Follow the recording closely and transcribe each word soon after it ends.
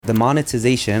the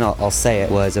monetization, I'll say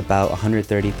it, was about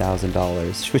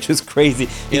 $130,000, which was crazy.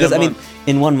 Because,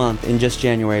 in 1 month, in just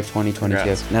January of 2022.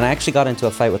 Congrats. And I actually got into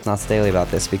a fight with Nas Daily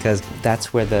about this, because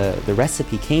that's where the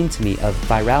recipe came to me of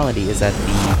virality, is that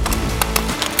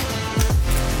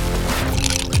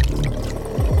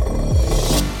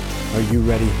Are you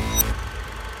ready?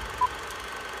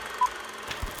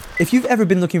 If you've ever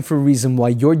been looking for a reason why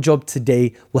your job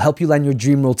today will help you land your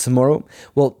dream role tomorrow,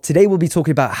 well, today we'll be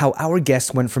talking about how our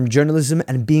guest went from journalism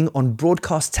and being on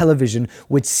broadcast television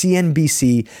with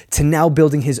CNBC to now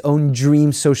building his own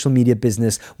dream social media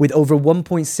business with over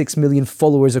 1.6 million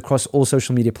followers across all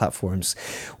social media platforms.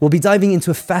 We'll be diving into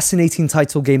a fascinating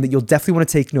title game that you'll definitely want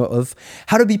to take note of,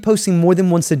 how to be posting more than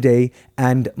once a day,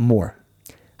 and more.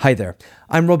 Hi there,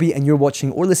 I'm Robbie and you're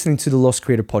watching or listening to the Lost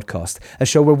Creator Podcast, a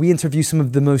show where we interview some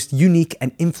of the most unique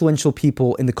and influential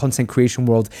people in the content creation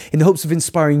world in the hopes of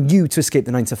inspiring you to escape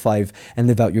the 9-to-5 and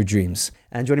live out your dreams.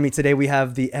 And joining me today, we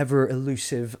have the ever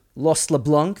elusive Lost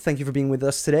LeBlanc. Thank you for being with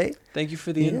us today. Thank you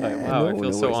for the invite. Wow, I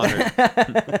feel so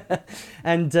honored.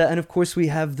 And of course, we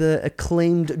have the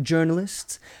acclaimed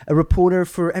journalist, a reporter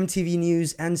for MTV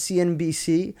News and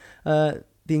CNBC,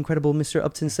 the incredible Mr.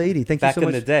 Uptin Saidi. Thank you so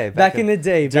much. Back in the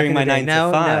day. During my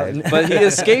 9-to-5. But he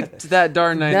escaped that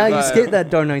darn 9-to-5. Now you escaped that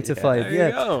darn 9-to-5. There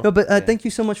you go. No, but thank you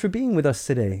so much for being with us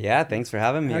today. Yeah, thanks for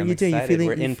having me. How are I'm you doing? excited.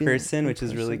 We're You in feeling person, which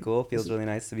is really cool. Feels really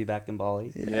nice to be back in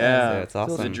Bali. Yeah, So it's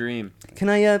awesome. It's a dream. Can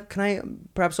I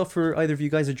perhaps offer either of you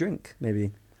guys a drink?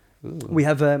 Maybe. Ooh. We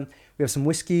have some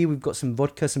whiskey. We've got some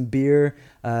vodka, some beer,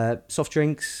 soft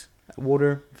drinks,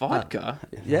 water. Vodka?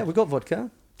 Yeah, we got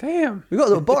vodka. Damn. We got a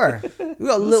little bar. We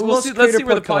got a little. Let's see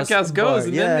where the podcast goes,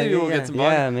 and then maybe we'll get some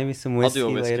vodka. Yeah, maybe some whiskey, I'll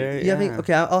do a whiskey. later. Yeah, I think,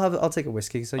 okay. I'll take a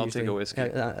whiskey. So I'll usually, take a whiskey.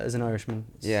 as an Irishman.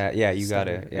 Yeah, you got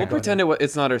it. Yeah. We'll pretend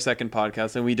it's not our second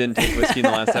podcast, and we didn't take whiskey in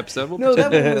the last episode. No,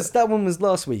 that one was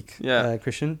last week. Yeah.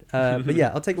 Christian. But yeah,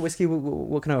 I'll take a whiskey.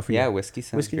 What can I offer you? Yeah, whiskey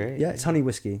sounds great. Yeah, it's honey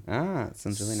whiskey. Ah, it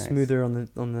sounds really nice. Smoother on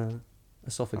the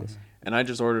esophagus. And I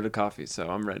just ordered a coffee, so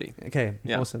I'm ready. Okay,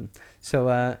 Yeah. awesome. So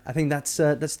I think that's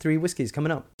 3 whiskeys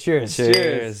coming up. Cheers.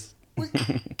 Cheers.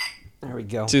 There we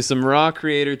go. To some raw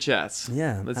creator chats.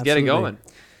 Yeah, Let's get it going.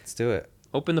 Let's do it.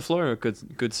 Open the floor,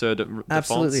 good sir.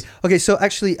 Absolutely. Okay, so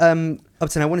actually,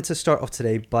 Upton, I wanted to start off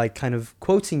today by kind of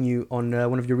quoting you on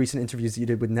one of your recent interviews that you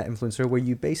did with Net Influencer, where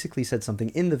you basically said something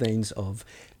in the veins of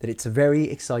that it's a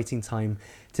very exciting time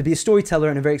to be a storyteller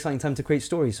and a very exciting time to create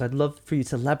stories. So I'd love for you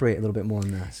to elaborate a little bit more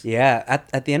on that. Yeah,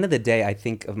 at the end of the day, I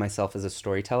think of myself as a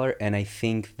storyteller, and I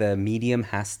think the medium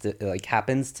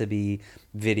happens to be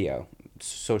video,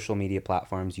 social media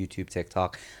platforms, YouTube,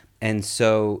 TikTok. And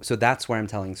so that's where I'm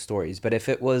telling stories. But if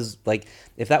that was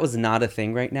not a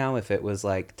thing right now, if it was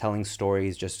like telling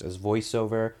stories just as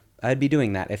voiceover, I'd be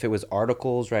doing that. If it was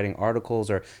writing articles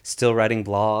or still writing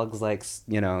blogs like,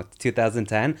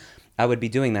 2010, I would be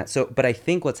doing that. So, but I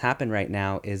think what's happened right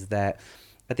now is that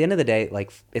at the end of the day,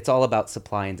 like, it's all about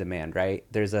supply and demand, right?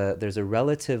 There's a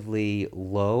relatively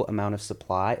low amount of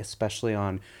supply, especially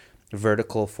on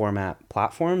vertical format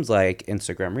platforms like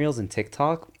Instagram Reels and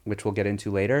TikTok, which we'll get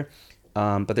into later.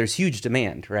 But there's huge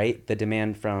demand, right? The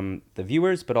demand from the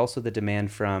viewers, but also the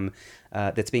demand from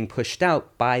that's being pushed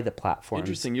out by the platforms.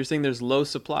 Interesting. You're saying there's low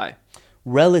supply.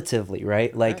 Relatively,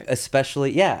 right? Like, right.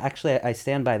 Especially, yeah, actually, I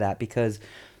stand by that because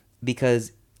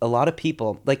a lot of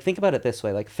people, like, think about it this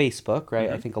way, like Facebook, right?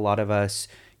 Mm-hmm. I think a lot of us,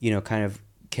 kind of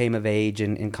came of age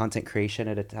in content creation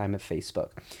at a time of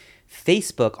Facebook.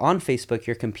 On Facebook,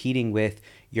 you're competing with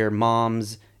your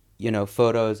mom's,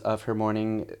 photos of her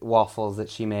morning waffles that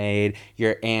she made,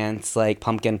 your aunt's like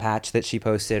pumpkin patch that she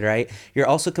posted, right? You're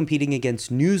also competing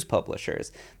against news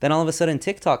publishers. Then all of a sudden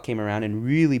TikTok came around and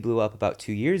really blew up about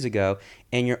 2 years ago,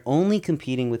 and you're only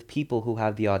competing with people who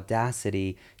have the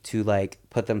audacity to like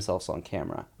put themselves on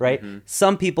camera, right? Mm-hmm.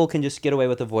 Some people can just get away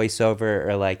with a voiceover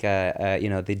or like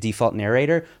the default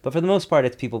narrator, but for the most part,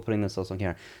 it's people putting themselves on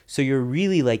camera. So you're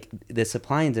really like the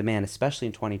supply and demand, especially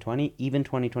in 2020, even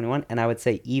 2021, and I would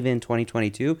say even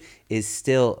 2022 is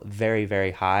still very,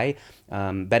 very high,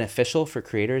 beneficial for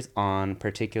creators on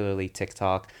particularly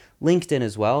TikTok, LinkedIn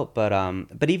as well,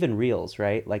 but even Reels,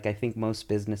 right? Like I think most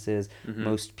businesses, mm-hmm.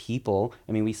 most people,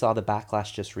 I mean, we saw the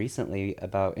backlash just recently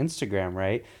about Instagram,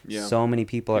 right? Yeah. So many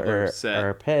people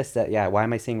are pissed that, why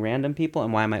am I seeing random people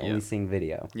and why am I only seeing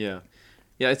video? Yeah.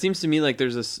 Yeah, it seems to me like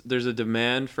there's a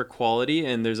demand for quality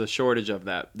and there's a shortage of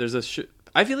that.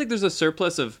 I feel like there's a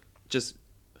surplus of just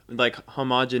like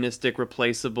homogenistic,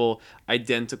 replaceable,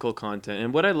 identical content.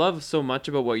 And what I love so much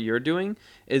about what you're doing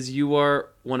is you are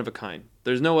one of a kind.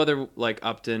 There's no other like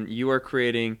Uptin. You are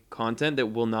creating content that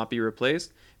will not be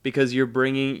replaced because you're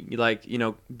bringing like, you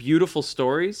know, beautiful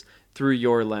stories through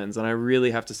your lens, and I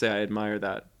really have to say I admire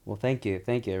that. Well, thank you.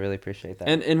 Thank you. I really appreciate that.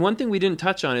 And one thing we didn't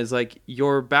touch on is like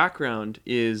your background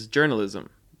is journalism,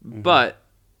 Mm-hmm. but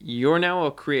you're now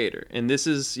a creator, and this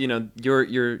is, you know,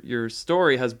 your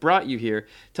story has brought you here.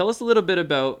 Tell us a little bit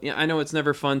about, I know it's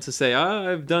never fun to say,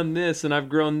 I've done this and I've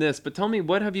grown this, but tell me,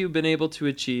 what have you been able to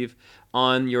achieve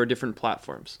on your different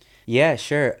platforms? Yeah,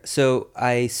 sure. So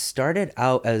I started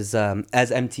out as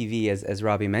MTV, as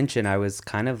Robbie mentioned. I was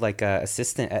kind of like a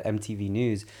assistant at MTV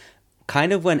News,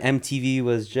 kind of when MTV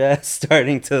was just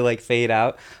starting to like fade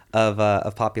out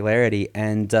of popularity.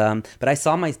 And but I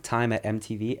saw my time at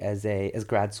MTV as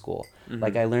grad school. Mm-hmm.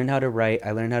 Like I learned how to write,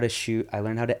 I learned how to shoot, I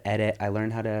learned how to edit, I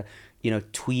learned how to, you know,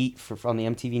 tweet from the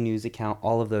MTV News account,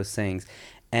 all of those things.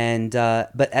 And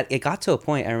it got to a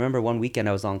point. I remember one weekend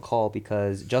I was on call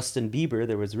because Justin Bieber,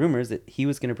 there was rumors that he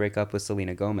was going to break up with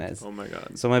Selena Gomez. Oh my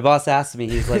God. So my boss asked me,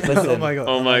 he's like, listen. Oh my God.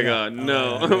 Oh my God.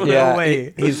 No. No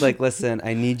way. He's like, listen,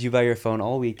 I need you by your phone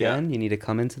all weekend. Yeah. You need to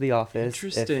come into the office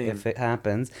Interesting. if it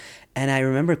happens. And I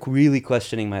remember really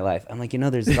questioning my life. I'm like, you know,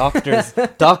 there's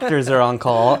doctors are on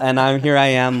call, and I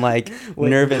am like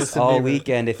nervous all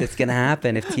weekend if it's gonna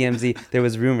happen. If TMZ, there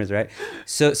was rumors, right?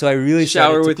 So I really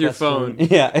Shower started to with your question- phone.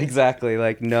 Yeah, exactly.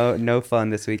 Like no fun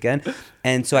this weekend.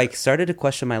 And so I started to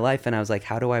question my life, and I was like,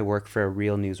 how do I work for a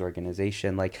real news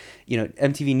organization? Like, you know,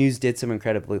 MTV News did some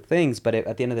incredible things, but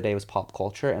at the end of the day, it was pop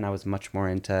culture, and I was much more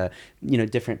into, you know,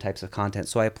 different types of content.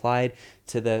 So I applied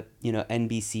to the, you know,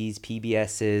 NBC's,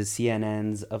 PBS's,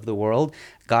 CNN's of the world,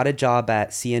 got a job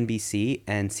at CNBC,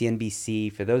 and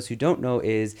CNBC, for those who don't know,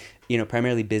 is, you know,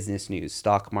 primarily business news,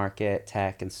 stock market,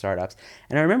 tech, and startups.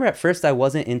 And I remember at first I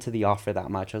wasn't into the offer that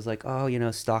much. I was like, oh, you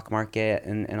know, stock market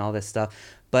and all this stuff.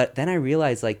 But then I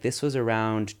realized like this was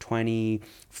around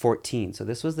 2014. So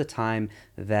this was the time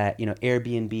that, you know,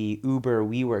 Airbnb, Uber,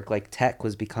 WeWork, like tech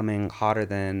was becoming hotter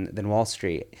than Wall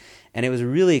Street. And it was a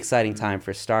really exciting time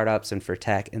for startups and for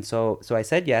tech. And so I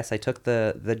said yes. I took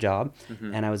the job,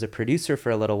 and I was a producer for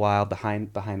a little while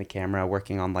behind the camera,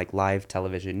 working on like live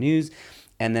television news.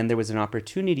 And then there was an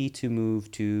opportunity to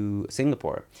move to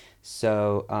Singapore.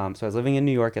 So I was living in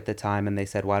New York at the time, and they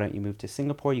said, why don't you move to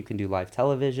Singapore? You can do live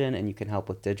television and you can help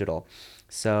with digital.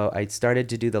 So I started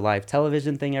to do the live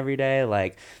television thing every day,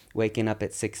 like waking up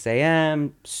at 6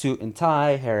 a.m., suit and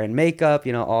tie, hair and makeup,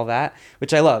 you know, all that,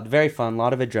 which I loved. Very fun, a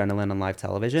lot of adrenaline on live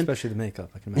television. Especially the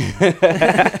makeup, I can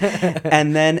imagine.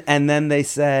 and then they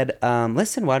said,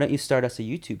 listen, why don't you start us a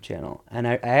YouTube channel? And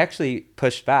I actually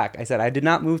pushed back. I said, I did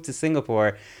not move to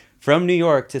Singapore from New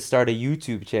York to start a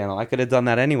YouTube channel. I could have done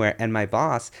that anywhere. And my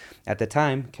boss at the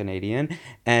time, Canadian,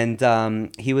 and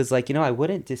he was like, you know, I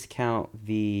wouldn't discount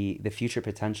the future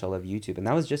potential of YouTube. And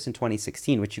that was just in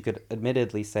 2016, which you could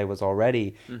admittedly say was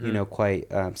already, you know, quite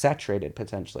saturated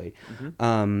potentially.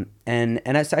 And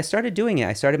I started doing it.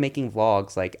 I started making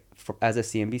vlogs like as a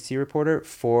CNBC reporter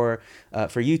for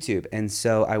YouTube. And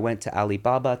so I went to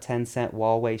Alibaba, Tencent,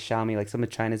 Huawei, Xiaomi, like some of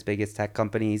China's biggest tech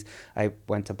companies. I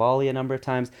went to Bali a number of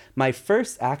times. My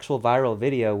first actual viral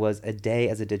video was a day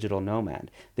as a digital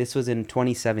nomad. This was in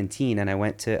 2017, and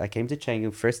I came to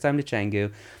Canggu, first time to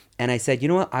Canggu, and I said, you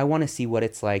know what, I want to see what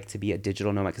it's like to be a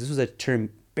digital nomad, because this was a term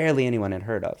barely anyone had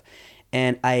heard of.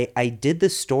 And I did the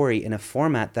story in a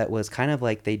format that was kind of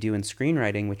like they do in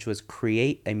screenwriting, which was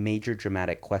create a major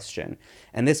dramatic question.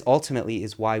 And this ultimately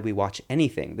is why we watch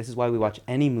anything. This is why we watch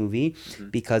any movie,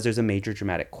 because there's a major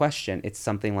dramatic question. It's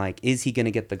something like, is he going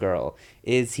to get the girl?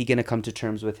 Is he going to come to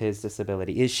terms with his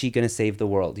disability? Is she going to save the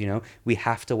world? You know, we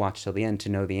have to watch till the end to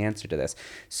know the answer to this.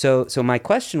 So my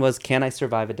question was, can I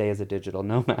survive a day as a digital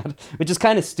nomad? Which is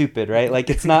kind of stupid, right? Like,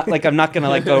 it's not like I'm not going to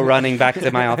like go running back to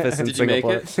my office in Did you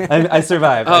Singapore. make it? I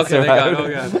survived. Oh, I okay, thank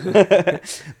survived. God.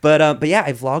 Oh, God. But yeah,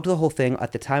 I vlogged the whole thing.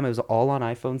 At the time, it was all on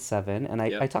iPhone 7, and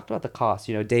I talked about the cost.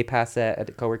 You know, day pass at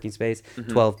a co-working space,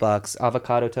 $12,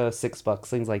 avocado toast, $6,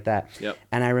 things like that. Yep.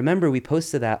 And I remember we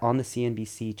posted that on the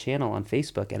CNBC channel on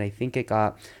Facebook, and I think it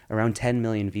got around 10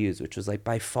 million views, which was like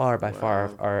by far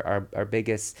our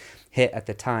biggest hit at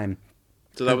the time.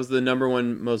 So that was the number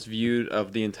one most viewed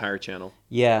of the entire channel.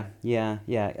 Yeah,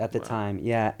 at the time.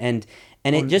 Yeah. And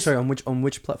it just... Sorry, on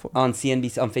which platform? On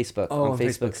CNBC, on Facebook. Oh, on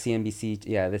Facebook, CNBC,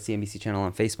 the CNBC channel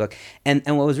on Facebook. And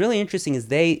what was really interesting is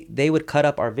they would cut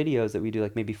up our videos that we do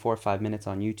like maybe 4 or 5 minutes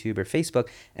on YouTube or Facebook,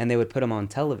 and they would put them on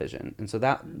television. And so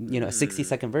that, you know, a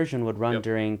 60-second version would run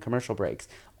during commercial breaks,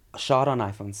 shot on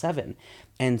iPhone 7.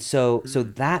 And so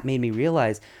that made me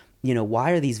realize, you know, why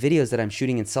are these videos that I'm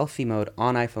shooting in selfie mode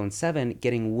on iPhone 7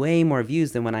 getting way more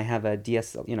views than when I have a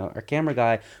DSLR, you know, a camera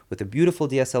guy with a beautiful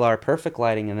DSLR, perfect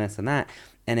lighting and this and that.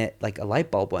 and it like a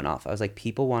light bulb went off. I was like,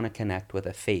 people want to connect with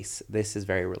a face. This is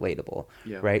very relatable,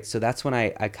 Yeah. right? So that's when I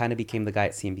kind of became the guy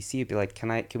at CNBC. Be like,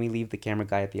 can we leave the camera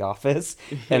guy at the office,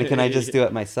 and can I just do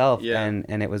it myself? Yeah.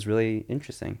 And it was really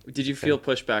interesting. Did you feel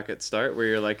pushback at start where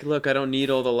you're like, look, I don't need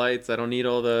all the lights, I don't need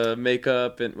all the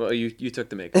makeup, and well, you took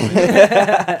the makeup.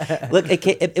 Look,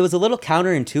 it was a little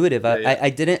counterintuitive.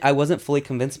 Yeah. I wasn't fully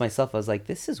convinced myself. I was like,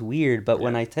 this is weird. But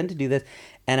when I tend to do this,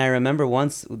 and I remember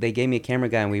once they gave me a camera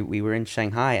guy and we were in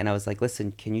Shanghai, and I was like,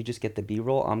 listen, can you just get the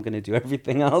B-roll? I'm going to do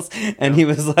everything else. And he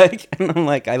was like, and I'm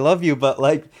like, I love you, but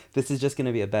like, this is just going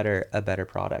to be a better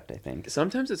product, I think.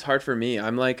 Sometimes it's hard for me.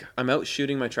 I'm out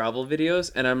shooting my travel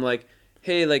videos and I'm like,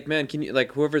 hey, like, man, can you,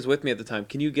 like, whoever's with me at the time,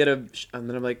 can you get and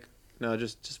then I'm like, no,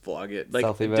 just vlog it. Like,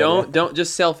 Selfie mode, don't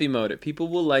just selfie mode it. People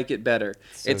will like it better.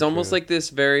 It's almost true. like this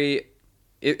very,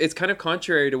 it's kind of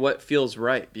contrary to what feels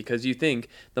right, because you think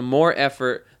the more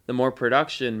effort, the more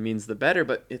production means the better,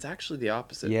 but it's actually the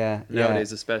opposite.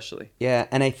 Nowadays, especially. Yeah,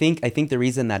 and I think the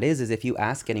reason that is if you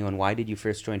ask anyone, why did you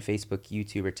first join Facebook,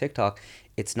 YouTube, or TikTok,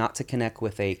 it's not to connect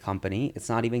with a company. It's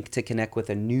not even to connect with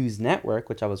a news network,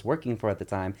 which I was working for at the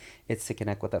time. It's to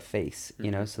connect with a face, you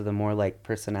know? So the more like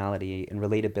personality and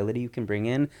relatability you can bring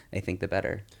in, I think the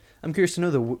better. I'm curious to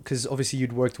know though, because obviously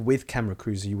you'd worked with camera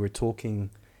crews, you were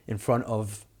talking in front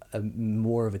of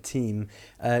more of a team.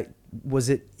 Was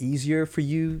it easier for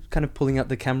you kind of pulling out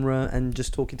the camera and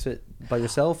just talking to it by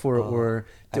yourself, or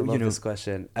I love this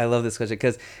question. I love this question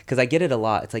because I get it a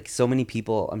lot. It's like so many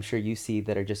people I'm sure you see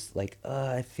that are just like,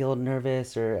 I feel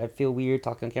nervous or I feel weird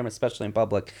talking on camera, especially in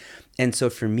public. And so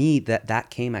for me, that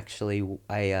came actually,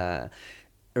 I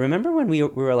remember when we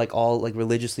were like all like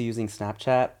religiously using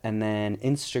Snapchat, and then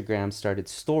Instagram started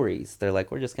stories. They're like,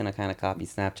 we're just going to kind of copy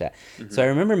Snapchat. Mm-hmm. So I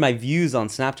remember my views on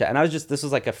Snapchat, and this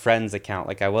was like a friend's account.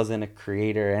 Like I wasn't a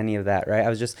creator or any of that, right? I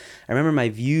remember my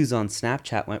views on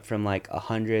Snapchat went from like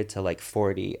 100 to like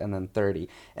 40 and then 30.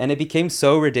 And it became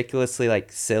so ridiculously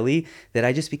like silly that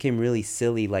I just became really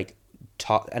silly, like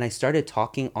and I started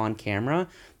talking on camera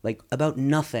like about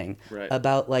nothing, right.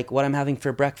 About like what I'm having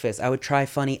for breakfast. I would try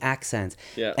funny accents.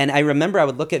 Yeah. And I remember I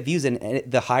would look at views, and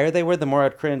the higher they were, the more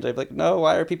I'd cringe. I'd be like, no,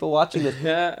 why are people watching this?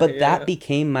 But that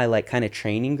became my like kind of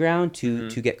training ground to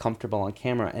get comfortable on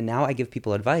camera. And now I give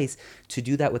people advice to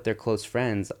do that with their close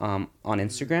friends on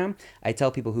Instagram. I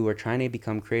tell people who are trying to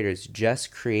become creators,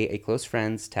 just create a close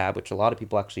friends tab, which a lot of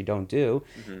people actually don't do,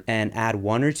 and add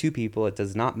 1 or 2 people. It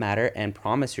does not matter, and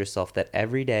promise yourself that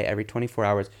every day, every 24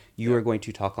 hours, you are going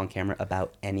to talk on camera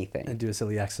about anything. And do a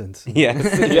silly accent.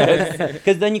 Yes.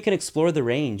 Because then you can explore the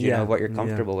range, you know, what you're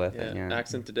comfortable with. Yeah.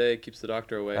 Accent today keeps the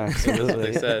doctor away. Absolutely. That's what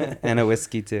they said. And a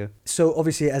whiskey too. So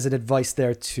obviously, as an advice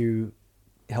there to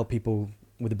help people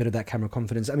with a bit of that camera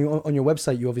confidence, I mean, on your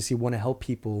website, you obviously want to help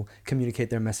people communicate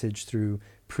their message through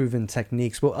proven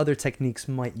techniques. What other techniques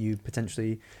might you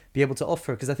potentially be able to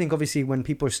offer? Because I think obviously when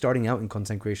people are starting out in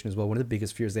content creation as well, one of the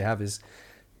biggest fears they have is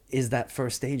that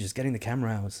first stage, is getting the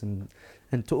camera out and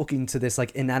talking to this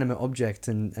like inanimate object,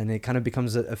 and it kind of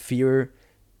becomes a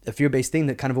fear-based thing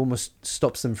that kind of almost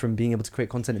stops them from being able to create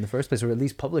content in the first place, or at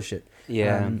least publish it.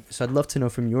 So I'd love to know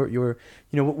from your you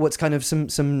know, what's kind of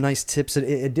some nice tips,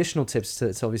 additional tips to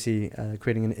obviously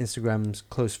creating an Instagram's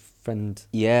close friend.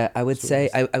 I would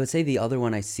say the other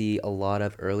one I see a lot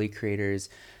of early creators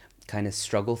kind of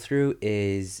struggle through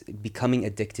is becoming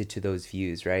addicted to those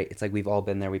views, right? It's like we've all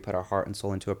been there. We put our heart and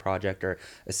soul into a project or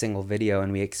a single video,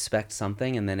 and we expect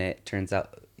something, and then it turns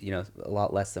out, you know, a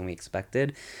lot less than we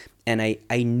expected. And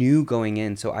I knew going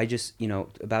in, so I just, you know,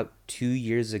 about 2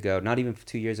 years ago, not even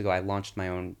 2 years ago, I launched my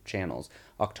own channels,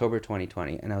 October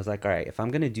 2020. And I was like, all right, if I'm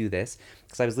going to do this,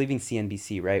 because I was leaving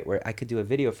CNBC, right, where I could do a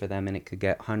video for them and it could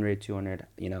get 100, 200,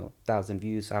 you know, 1,000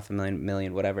 views,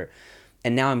 500,000, whatever.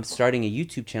 And now I'm starting a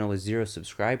YouTube channel with 0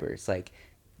 subscribers. Like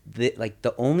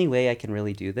the only way I can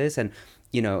really do this, and,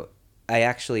 you know, I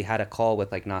actually had a call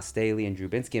with like Nas Daily and Drew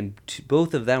Binsky, and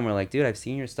both of them were like, dude, I've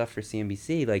seen your stuff for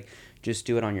CNBC, like just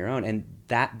do it on your own. And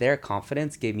that their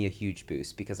confidence gave me a huge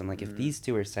boost, because I'm like, if these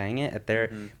two are saying it at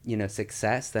their, you know,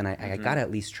 success, then I gotta at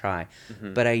least try.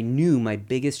 But I knew my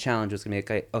biggest challenge was gonna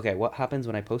be like, okay, what happens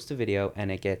when I post a video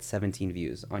and it gets 17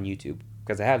 views on YouTube?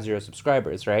 Because I have 0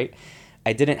 subscribers, right?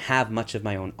 I didn't have much of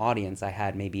my own audience. I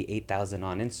had maybe 8,000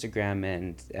 on Instagram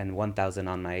and 1,000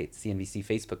 on my CNBC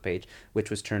Facebook page,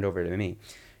 which was turned over to me.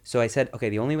 So I said, okay,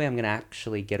 the only way I'm going to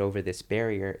actually get over this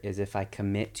barrier is if I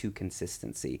commit to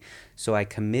consistency. So I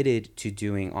committed to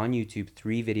doing on YouTube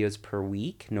 3 videos per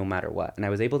week, no matter what. And I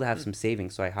was able to have some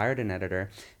savings. So I hired an editor,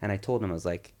 and I told him, I was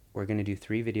like, we're going to do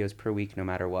 3 videos per week, no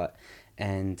matter what.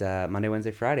 And Monday,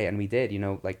 Wednesday, Friday. And we did, you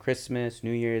know, like Christmas,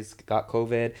 New Year's, got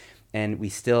COVID, and we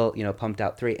still, you know, pumped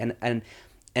out 3. And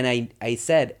And I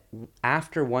said,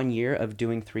 after 1 year of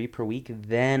doing 3 per week,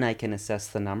 then I can assess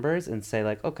the numbers and say,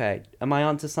 like, okay, am I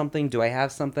onto something? Do I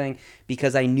have something?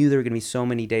 Because I knew there were going to be so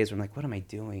many days where I'm like, what am I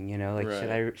doing? You know, like,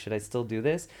 Right. should I still do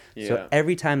this? So Yeah.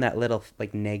 every time that little,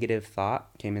 like, negative thought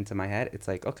came into my head, it's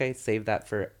like, okay, save that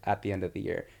for at the end of the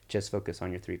year. Just focus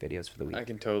on your 3 videos for the I week.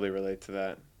 can totally relate to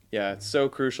that. Yeah, it's so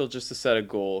crucial just to set a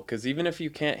goal because even if you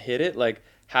can't hit it, like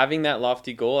having that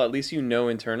lofty goal, at least you know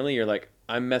internally you're like,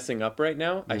 I'm messing up right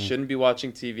now. I Mm. shouldn't be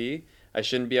watching TV. I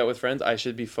shouldn't be out with friends. I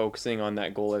should be focusing on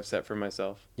that goal I've set for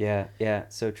myself. Yeah, yeah,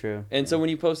 so true. And so Yeah. when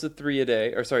you posted 3 a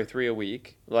day, or sorry, 3 a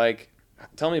week, like,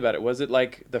 tell me about it. Was it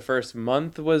like the first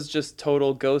month was just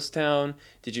total ghost town?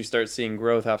 Did you start seeing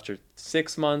growth after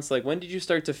 6 months? Like, when did you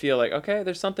start to feel like, okay,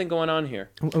 there's something going on here?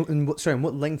 And and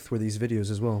what length were these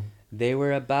videos as well? They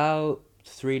were about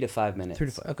 3 to 5 minutes. 3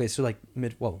 to 5. Okay, so like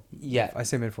mid. Well, Yeah, I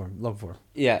say mid form, long form.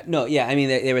 yeah, no, yeah. I mean,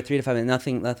 they were 3 to 5 minutes,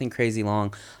 nothing crazy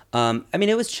long. I mean,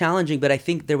 it was challenging, but I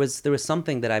think there was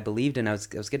something that I believed in. I was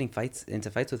getting into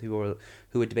fights with people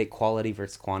who would debate quality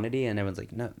versus quantity, and everyone's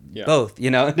like, no, Yeah. both, you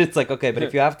know. And it's like, okay, but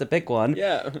if you have to pick one,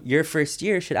 Yeah. your first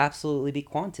year should absolutely be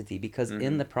quantity because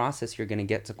in Mhm. the process you're going to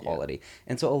get to Yeah. quality.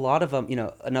 And so a lot of them, you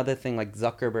know, another thing like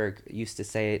Zuckerberg used to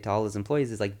say to all his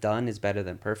employees is like, done is better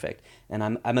than perfect. And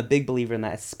I'm a big believer in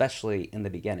that, especially in the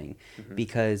beginning, Mhm.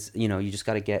 because you know you just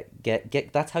got to get.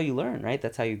 That's how you learn, right?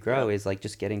 That's how you grow, Yeah. is like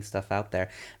just getting stuff out there.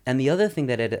 And the other thing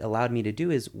that it allowed me to do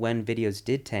is when videos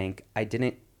did tank, I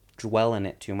didn't dwell in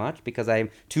it too much because I'm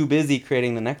too busy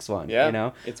creating the next one, you Yeah.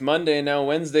 know. It's Monday and now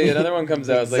Wednesday another one comes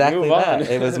out. It's like, Exactly move on.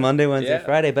 that. It was Monday, Wednesday, Yeah.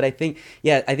 Friday. But I think,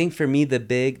 yeah, I think for me the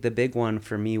big one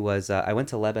for me was I went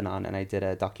to Lebanon and I did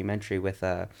a documentary with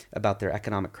about their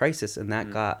economic crisis, and that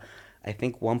Mm. got I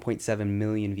think 1.7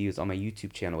 million views on my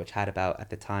YouTube channel, which had about at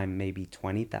the time maybe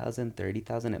 20,000,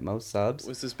 30,000 at most subs.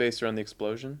 Was this based around the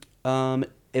explosion?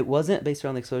 It wasn't based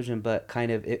around the explosion, but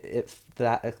kind of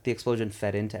the explosion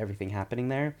fed into everything happening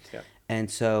there. Yeah. And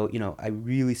so, you know, I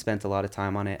really spent a lot of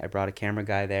time on it. I brought a camera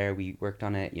guy there. We worked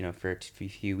on it, you know, for a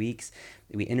few weeks.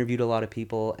 We interviewed a lot of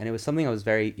people, and it was something I was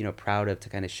very, you know, proud of to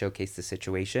kind of showcase the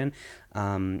situation.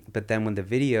 But then when the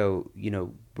video, you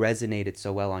know, resonated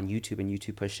so well on YouTube and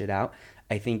YouTube pushed it out,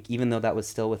 I think even though that was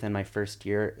still within my first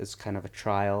year as kind of a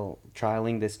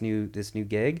trialing this new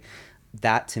gig,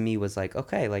 that to me was like,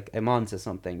 okay, like I'm on to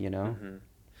something, you know? Hmm.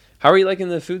 How are you liking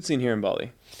the food scene here in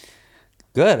Bali?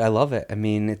 Good. I love it. I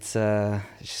mean, it's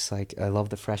just like, I love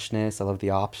the freshness. I love the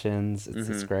options. It's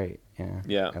Mhm. great. Yeah.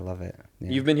 Yeah. I love it. Yeah.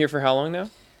 You've been here for how long now?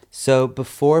 So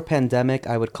before pandemic,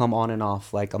 I would come on and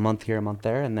off like a month here, a month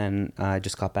there. And then I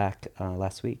just got back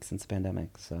last week since the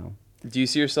pandemic. So Do you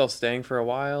see yourself staying for a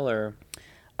while or?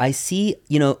 I see,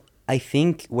 you know, I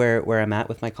think where I'm at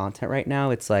with my content right now,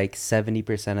 it's like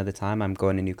 70% of the time I'm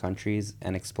going to new countries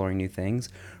and exploring new things.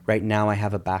 Right now I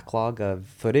have a backlog of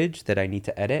footage that I need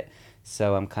to edit.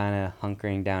 So I'm kind of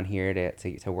hunkering down here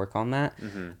to work on that.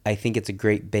 Mm-hmm. I think it's a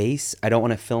great base. I don't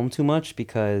want to film too much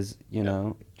because, you Yeah.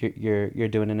 know, you're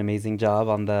doing an amazing job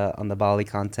on the Bali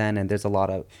content, and there's a lot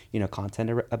of, you know,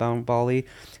 content about Bali.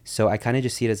 So I kind of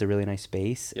just see it as a really nice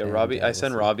base. Yeah, and, Robbie. I we'll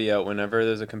send see. Robbie out whenever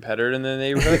there's a competitor in the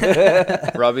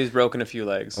neighborhood. Robbie's broken a few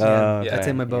legs. Oh, Yeah. I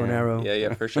take my bow and yeah. arrow.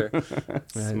 Yeah, for sure.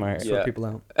 Smart. Sort Yeah. people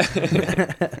out. But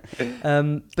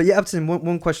yeah, Uptin,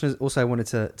 one question is also I wanted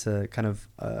to kind of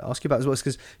ask you about as well, is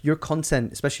because your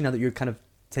content, especially now that you're kind of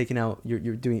taking out, you're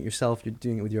doing it yourself, you're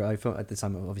doing it with your iPhone at the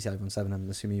time, obviously iPhone 7, I'm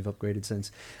assuming you've upgraded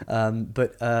since.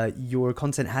 But your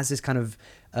content has this kind of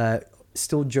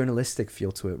still journalistic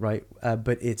feel to it, right?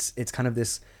 But it's kind of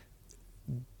this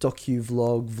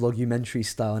vlogumentary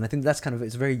style, and I think that's kind of,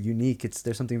 it's very unique.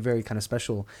 There's something very kind of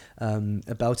special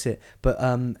about it. But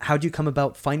how do you come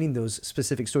about finding those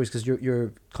specific stories? Because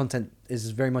your content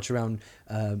is very much around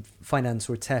finance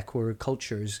or tech or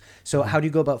cultures. So how do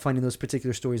you go about finding those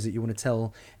particular stories that you want to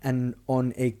tell, and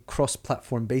on a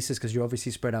cross-platform basis, because you're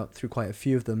obviously spread out through quite a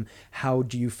few of them, how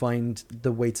do you find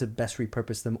the way to best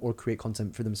repurpose them or create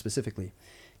content for them specifically?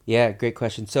 Yeah, great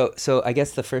question. So I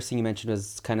guess the first thing you mentioned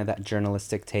was kind of that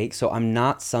journalistic take. So I'm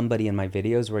not somebody in my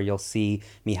videos where you'll see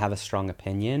me have a strong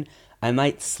opinion. I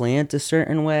might slant a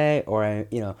certain way, or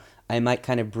I might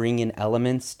kind of bring in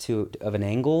elements of an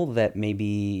angle that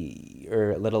maybe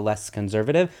are a little less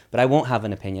conservative, but I won't have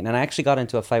an opinion. And I actually got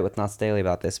into a fight with Knots Daily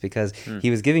about this because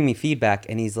he was giving me feedback,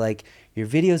 and he's like, "Your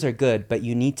videos are good, but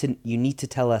you need to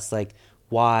tell us like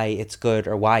why it's good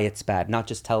or why it's bad, not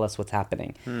just tell us what's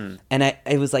happening." And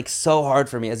it was like so hard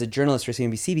for me as a journalist for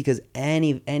CNBC, because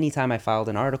any time I filed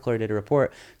an article or did a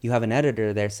report, you have an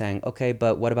editor there saying, okay,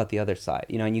 but what about the other side?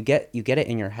 You know, and you get it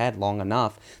in your head long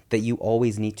enough that you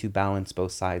always need to balance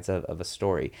both sides of a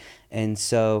story. And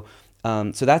so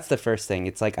So that's the first thing.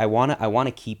 It's like I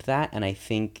wanna keep that, and I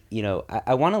think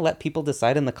I want to let people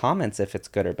decide in the comments if it's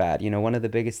good or bad. One of the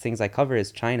biggest things I cover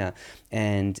is China,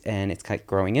 and it's kind of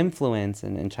growing influence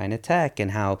and China tech,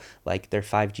 and how like their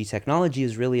 5G technology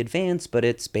is really advanced, but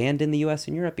it's banned in the U.S.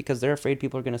 and Europe because they're afraid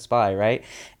people are gonna spy, right?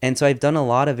 And so I've done a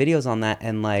lot of videos on that,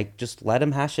 and like just let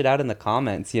them hash it out in the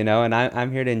comments, and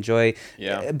I'm here to enjoy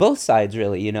Yeah. both sides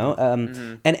really,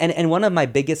 Mm-hmm. and one of my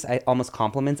biggest almost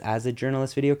compliments as a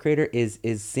journalist video creator is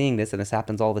seeing this, and this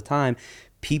happens all the time.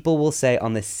 People will say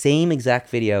on the same exact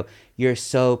video, "You're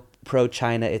so pro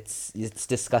China, it's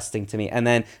disgusting to me." And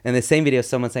then in the same video,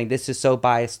 someone saying, "This is so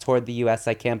biased toward the U.S.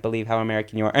 I can't believe how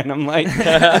American you are." And I'm like,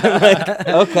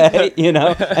 okay,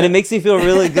 and it makes me feel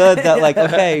really good that like,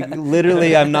 okay,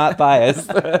 literally I'm not biased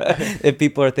if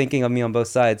people are thinking of me on both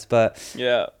sides.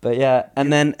 Yeah. But yeah,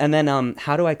 and then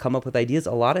how do I come up with ideas?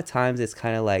 A lot of times it's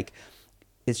kind of like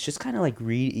it's just kind of like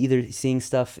either seeing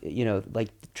stuff, like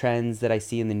trends that I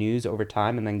see in the news over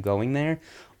time and then going there,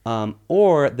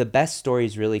 or the best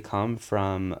stories really come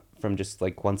from just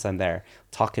like once I'm there,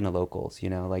 talking to locals,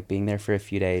 like being there for a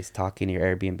few days, talking to your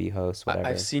Airbnb host, whatever.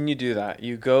 I've seen you do that.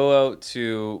 You go out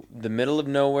to the middle of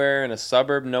nowhere in a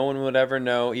suburb no one would ever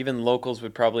know. Even locals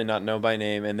would probably not know by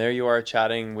name. And there you are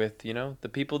chatting with, the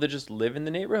people that just live in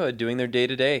the neighborhood, doing their day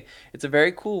to day. It's a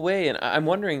very cool way. And I'm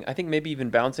wondering, I think maybe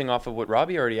even bouncing off of what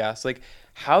Robbie already asked, like,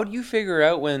 how do you figure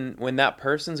out when that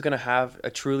person's going to have a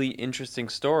truly interesting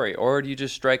story? Or do you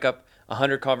just strike up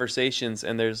 100 conversations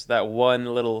and there's that one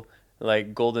little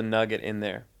like golden nugget in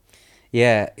there?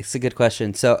 Yeah, it's a good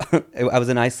question. So I was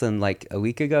in Iceland like a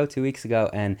week ago, 2 weeks ago,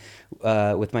 and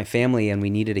with my family, and we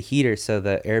needed a heater. So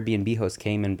the Airbnb host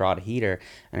came and brought a heater,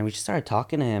 and we just started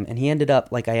talking to him. And I ended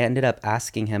up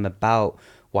asking him about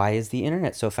why is the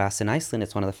internet so fast in Iceland?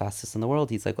 It's one of the fastest in the world.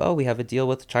 He's like, oh, we have a deal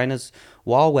with China's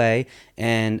Huawei.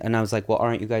 And I was like, well,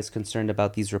 aren't you guys concerned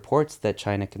about these reports that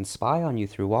China can spy on you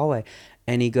through Huawei?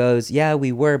 And he goes, yeah,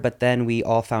 we were, but then we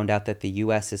all found out that the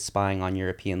U.S. is spying on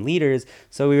European leaders.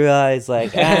 So we realized,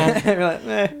 like,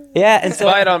 yeah. And so,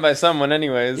 spied on by someone,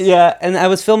 anyways. yeah, and I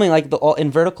was filming like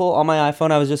in vertical on my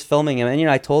iPhone. I was just filming him, and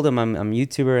I told him I'm a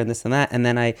YouTuber and this and that, and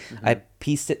then I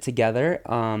pieced it together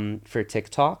for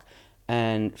TikTok.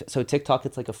 And so TikTok,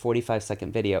 it's like a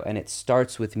 45-second video, and it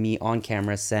starts with me on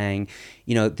camera saying,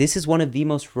 this is one of the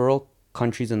most rural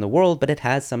countries in the world, but it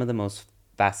has some of the most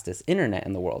fastest internet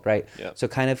in the world, right? Yep. So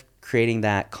kind of creating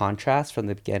that contrast from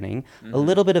the beginning, a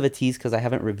little bit of a tease because I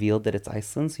haven't revealed that it's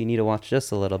Iceland, so you need to watch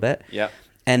just a little bit. Yeah.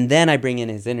 And then I bring in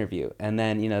his interview, and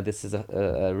then this is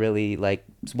a really like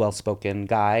well-spoken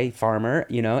guy, farmer,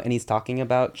 and he's talking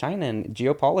about China and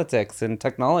geopolitics and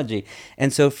technology.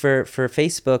 And so for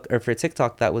Facebook or for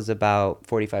TikTok, that was about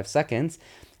 45 seconds.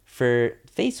 For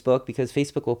Facebook, because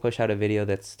Facebook will push out a video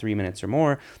that's 3 minutes or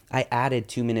more, I added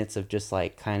 2 minutes of just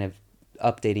like kind of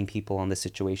updating people on the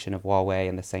situation of Huawei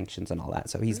and the sanctions and all that.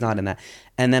 So he's not in that.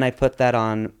 And then I put that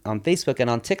on Facebook, and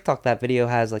on TikTok that video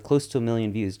has like close to 1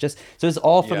 million views. Just so it's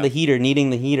all from the heater, needing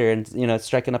the heater, and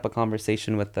striking up a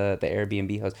conversation with the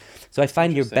Airbnb host. So I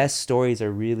find your best stories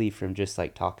are really from just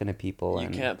like talking to people. You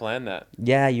can't plan that.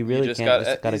 Yeah, you really just can't.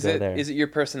 Just gotta go there. Is it your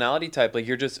personality type? Like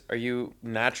are you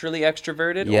naturally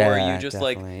extroverted, Yeah, or are you just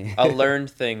definitely. like a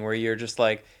learned thing where you're just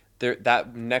like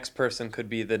that next person could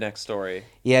be the next story?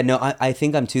 Yeah, no, I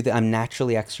think I'm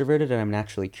naturally extroverted, and I'm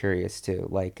naturally curious too.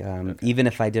 Like, even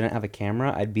if I didn't have a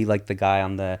camera, I'd be like the guy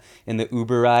in the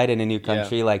Uber ride in a new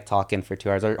country, like talking for 2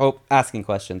 hours or asking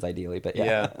questions ideally. But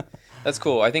yeah. That's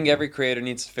cool. I think every creator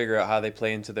needs to figure out how they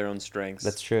play into their own strengths.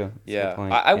 That's true. That's yeah, a good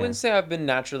point. I wouldn't say I've been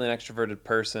naturally an extroverted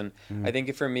person. I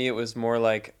think for me it was more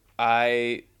like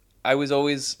I was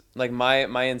always like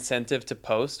my incentive to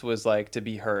post was like to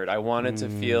be heard. I wanted to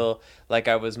feel like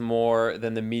I was more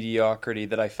than the mediocrity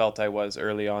that I felt I was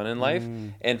early on in life.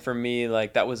 And for me,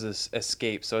 like that was a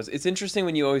escape. So it's interesting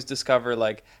when you always discover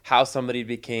like how somebody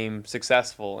became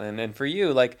successful. And for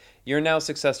you, like you're now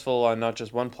successful on not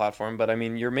just one platform, but I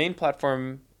mean your main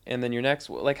platform. And then your next,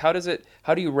 like, how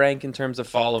do you rank in terms of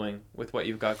following with what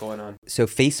you've got going on? So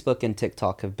Facebook and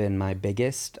TikTok have been my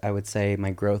biggest. I would say my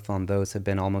growth on those have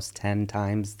been almost 10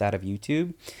 times that of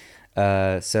YouTube.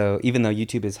 So even though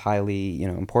YouTube is highly,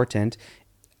 important,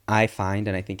 I find,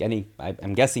 and I think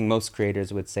I'm guessing most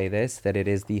creators would say this, that it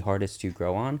is the hardest to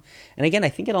grow on. And again, I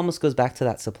think it almost goes back to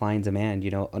that supply and demand.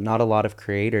 Not a lot of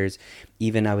creators,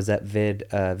 even I was at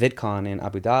VidCon in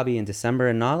Abu Dhabi in December,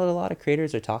 and not a lot of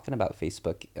creators are talking about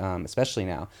Facebook, especially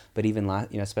now, but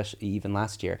especially even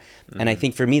last year. And I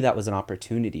think for me, that was an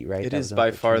opportunity, right? It is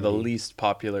by far the least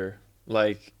popular.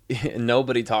 Like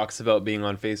nobody talks about being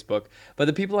on Facebook, but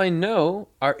the people I know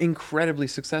are incredibly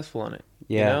successful on it.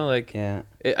 Yeah. You know, like Yeah.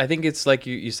 I think it's like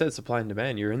you said, supply and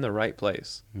demand. You're in the right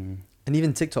place. Mm. And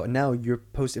even TikTok now, you're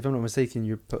posting. If I'm not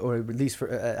mistaken, or at least for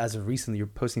as of recently, you're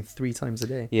posting 3 times a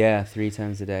day. Yeah, 3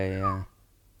 times a day. Yeah.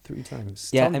 3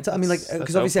 times. Yeah, I mean, like, That's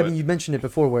because obviously, I mean, output. you mentioned it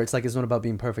before, where it's like it's not about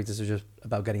being perfect. It's just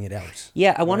about getting it out.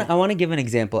 Yeah, I want Right. to. I want to give an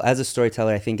example. As a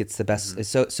storyteller, I think it's the best.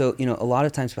 Mhm. So a lot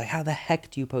of times, like, how the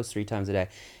heck do you post 3 times a day?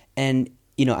 And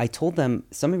I told them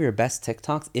some of your best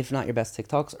TikToks, if not your best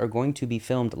TikToks, are going to be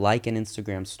filmed like an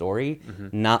Instagram story,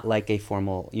 not like a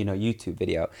formal YouTube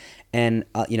video. And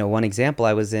one example,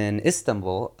 I was in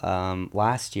Istanbul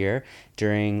last year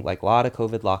during like a lot of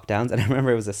COVID lockdowns, and I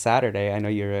remember it was a Saturday. I know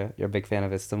you're a big fan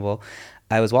of Istanbul.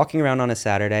 I was walking around on a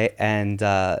Saturday, and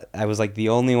I was like the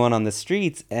only one on the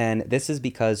streets. And this is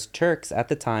because Turks at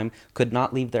the time could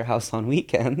not leave their house on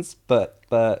weekends, but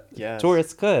Yes.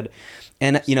 tourists could.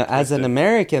 And as an twisted.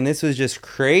 American, this was just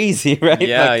crazy, right?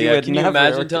 Yeah, Like, yeah. would Can you never-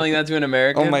 imagine telling that to an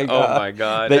American? Oh my god!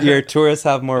 God. That your tourists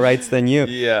have more rights than you.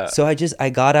 Yeah. So I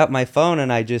got out my phone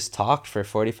and I just talked for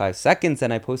 45 seconds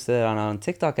and I posted it on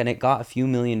TikTok and it got a few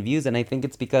million views, and I think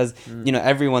it's because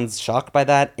everyone's shocked by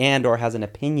that and or has an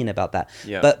opinion about that.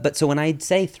 Yeah. But so when I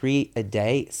say 3 a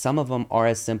day, some of them are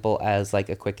as simple as like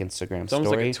a quick Instagram It's story.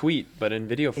 almost like a tweet, but in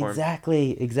video form.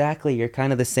 Exactly. You're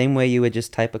kind of the same way you would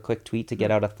just type a quick tweet to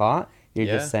get out a thought. You're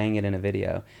Yeah. just saying it in a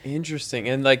video. Interesting.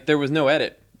 And like there was no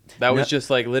edit. That was No. just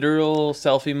like literal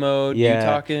selfie mode. You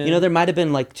talking. There might have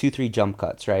been like 2-3 jump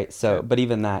cuts, right? So, Yeah. but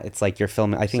even that, it's like you're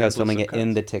filming. I think I was Samples filming of it in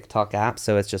cuts. the TikTok app,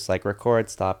 so it's just like record,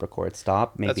 stop.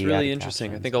 Maybe That's really add interesting. I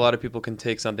captions. think a lot of people can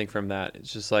take something from that.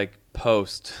 It's just like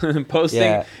post. Posting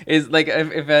Yeah. is like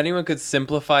if anyone could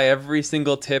simplify every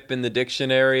single tip in the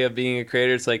dictionary of being a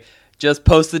creator, it's like just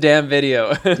post the damn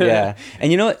video. Yeah,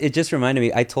 and it just reminded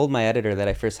me. I told my editor that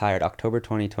I first hired October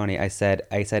 2020. I said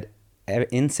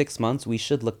in 6 months we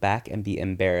should look back and be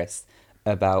embarrassed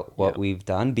about what Yeah. we've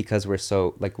done because we're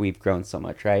so like we've grown so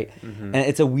much, right? Mhm. And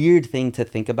it's a weird thing to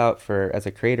think about for as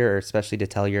a creator, or especially to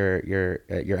tell your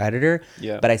editor.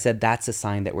 Yeah. But I said that's a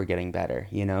sign that we're getting better,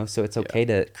 so it's okay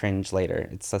to cringe later.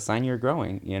 It's a sign you're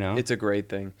growing, It's a great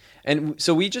thing. And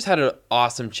so we just had an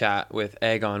awesome chat with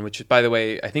Aegon, which, by the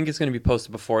way, I think it's going to be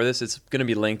posted before this. It's going to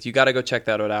be linked. You got to go check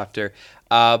that out after.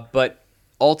 But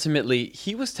ultimately,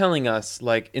 he was telling us,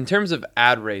 like, in terms of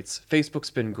ad rates, Facebook's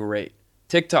been great.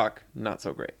 TikTok, not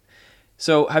so great.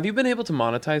 So have you been able to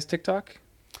monetize TikTok?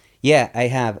 Yeah, I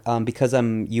have. Because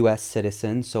I'm U.S.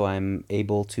 citizen, so I'm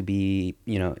able to be,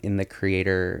 in the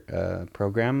creator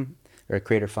program or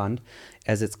creator fund,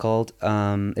 as it's called.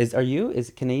 Is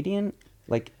it Canadian?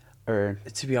 Like, or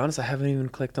To be honest, I haven't even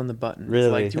clicked on the button. It's Really?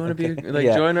 like, do you want to Okay. be like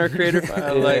Yeah. join our creator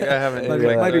fund? Like, I haven't. Might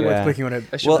clicked be on worth it. clicking on it.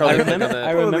 I should well, probably I click remember. on that.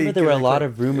 I remember Probably there were a give it a lot click.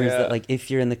 of rumors Yeah. that like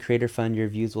if you're in the creator fund, your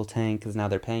views will tank because now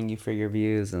they're paying you for your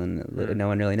views, and no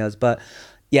one really knows. But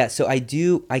yeah, so I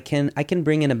do. I can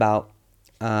bring in about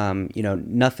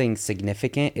nothing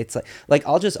significant. It's like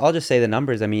I'll just say the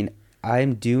numbers. I mean,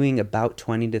 I'm doing about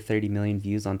 20 to 30 million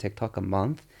views on TikTok a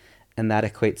month, and that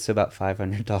equates to about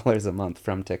 $500 a month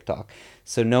from TikTok.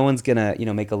 So no one's gonna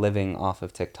make a living off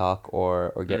of TikTok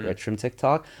or get rich from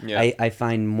TikTok. Yeah. I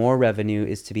find more revenue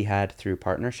is to be had through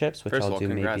partnerships, which First I'll of all, do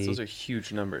congrats. maybe. Those are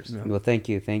huge numbers. Yeah. Well, thank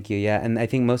you. Yeah, and I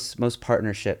think most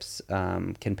partnerships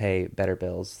can pay better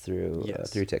bills through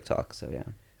Yes. through TikTok. So yeah.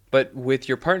 But with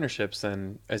your partnerships,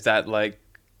 then, is that like,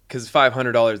 because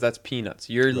 $500, that's peanuts.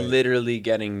 You're Right. literally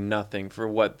getting nothing for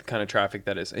what kind of traffic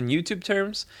that is. In YouTube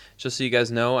terms, just so you guys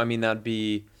know, I mean, that'd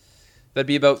be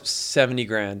about 70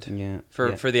 grand Yeah.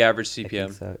 for the average I think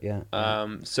CPM. so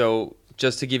yeah. So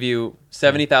just to give you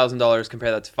 $70,000,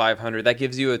 compare that to 500, that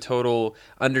gives you a total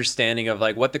understanding of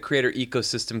like what the creator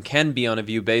ecosystem can be on a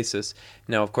view basis.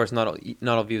 Now, of course, not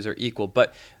all views are equal,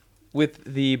 but with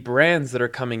the brands that are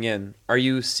coming in, are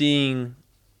you seeing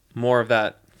more of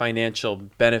that financial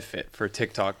benefit for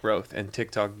TikTok growth and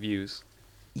TikTok views?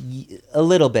 A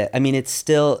little bit. I mean, it's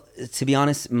still, to be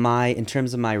honest, in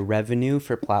terms of my revenue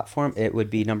for platform, it would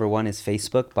be number one is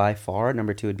Facebook by far.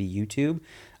 Number two would be YouTube,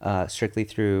 strictly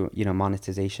through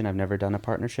monetization. I've never done a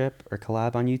partnership or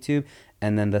collab on YouTube.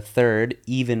 And then the third,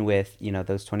 even with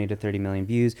those 20 to 30 million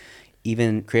views,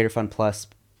 even Creator Fund Plus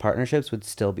partnerships would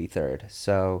still be third.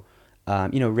 So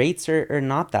rates are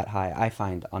not that high, I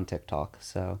find, on TikTok.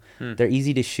 So they're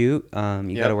easy to shoot.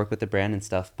 You got to work with the brand and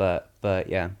stuff, but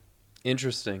yeah.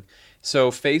 Interesting. So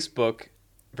Facebook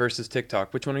versus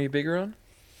TikTok, which one are you bigger on?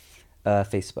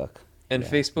 Facebook. And Yeah.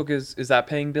 Facebook is that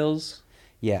paying bills?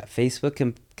 Yeah, Facebook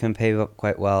can pay up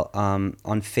quite well. On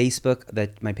Facebook,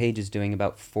 that my page is doing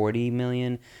about 40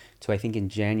 million to I think in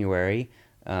January.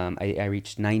 I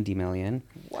reached 90 million.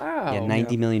 Wow. Yeah,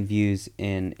 90 million views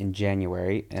in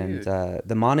January. And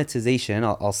the monetization,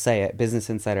 I'll say it, Business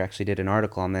Insider actually did an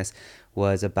article on this,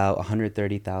 was about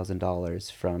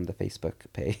 $130,000 from the Facebook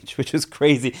page, which is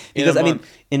crazy. Because, I mean,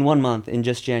 in 1 month, in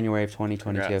just January of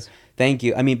 2022. Congrats. Thank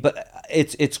you. I mean, but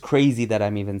it's crazy that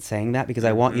I'm even saying that, because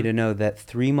I want you to know that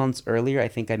 3 months earlier, I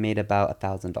think I made about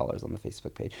 $1,000 on the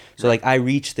Facebook page. So like I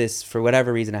reached this for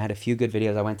whatever reason. I had a few good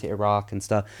videos. I went to Iraq and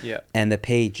stuff. Yeah. And the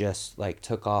page just like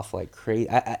took off like crazy.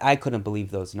 I couldn't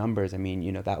believe those numbers. I mean,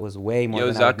 you know, that was way more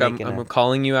than Zach, I would make I'm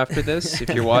calling you after this. If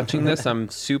you're watching this, I'm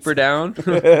super down.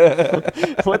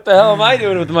 What the hell am I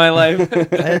doing with my life?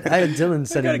 I had Dylan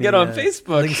sending me get on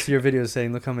Facebook. links to your videos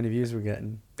saying, look how many views we're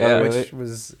getting. Yeah, Which really?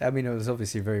 was, I mean, it was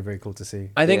obviously very, very cool to see.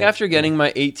 I think Yeah. after getting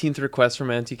my 18th request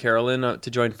from Auntie Carolyn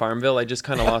to join Farmville, I just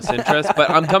kind of lost interest. But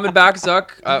I'm coming back,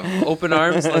 Zuck. Open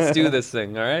arms. Let's do this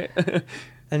thing. All right.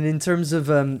 And in terms of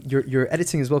your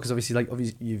editing as well, because obviously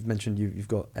you've mentioned you've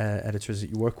got editors that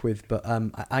you work with, but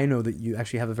I know that you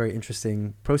actually have a very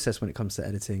interesting process when it comes to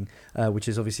editing, which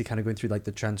is obviously kind of going through like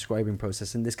the transcribing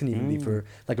process, and this can even be for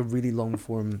like a really long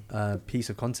form piece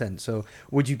of content. So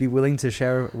would you be willing to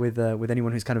share with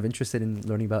anyone who's kind of interested in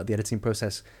learning about the editing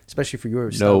process, especially for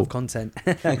your style of content,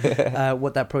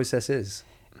 what that process is?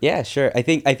 Yeah, sure. I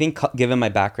think given my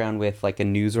background with like a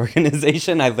news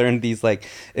organization, I learned these like,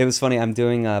 it was funny. I'm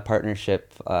doing a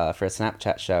partnership for a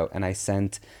Snapchat show, and I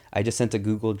just sent a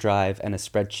Google Drive and a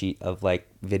spreadsheet of like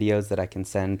videos that I can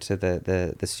send to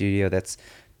the studio that's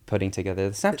putting together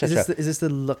the Snapchat show. Is this the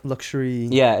luxury?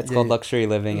 Yeah, it's called Luxury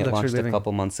Living. It Luxury launched Living. a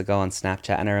couple months ago on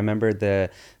Snapchat, and I remember the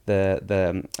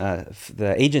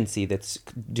agency that's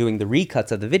doing the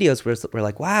recuts of the videos were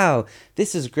like, "Wow,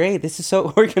 this is great. This is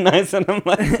so organized." And I'm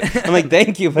like,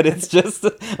 "Thank you," but it's just,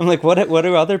 I'm like, "What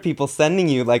are other people sending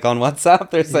you like on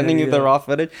WhatsApp? They're sending you the raw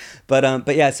footage."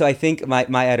 But yeah, so I think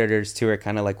my editors too are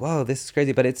kind of like, "Whoa, this is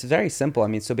crazy," but it's very simple. I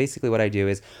mean, so basically what I do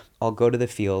is I'll go to the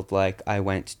field. Like I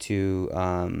went to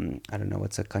I don't know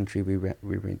what's a country we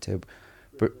went to,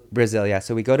 Brazil. Yeah,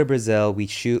 so we go to Brazil. We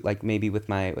shoot like maybe with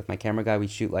my camera guy. We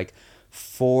shoot like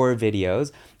 4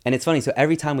 videos. And it's funny, so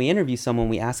every time we interview someone,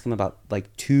 we ask them about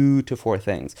like 2 to 4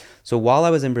 things. So while I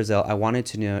was in Brazil, I wanted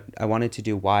to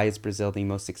do why is Brazil the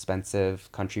most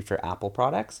expensive country for Apple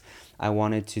products. I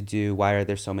wanted to do why are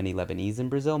there so many Lebanese in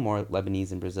Brazil, more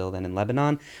Lebanese in Brazil than in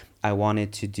Lebanon. I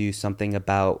wanted to do something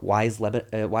about why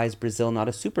is Brazil not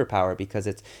a superpower, because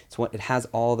it has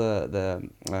all the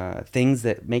things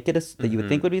that make it that you would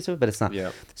think would be super, but it's not.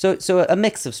 Yeah. So a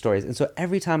mix of stories. And so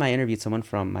every time I interviewed someone,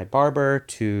 from my barber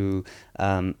to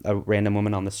a random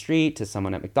woman on the street to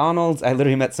someone at McDonald's. I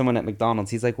literally met someone at McDonald's.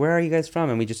 He's like, "Where are you guys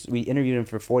from?" And we interviewed him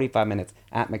for 45 minutes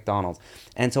at McDonald's.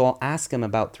 And so I'll ask him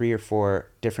about 3 or 4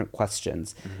 different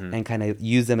questions and kind of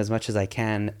use them as much as I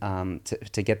can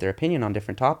to get their opinion on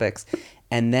different topics.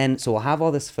 And then, so we'll have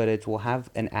all this footage. We'll have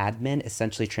an admin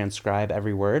essentially transcribe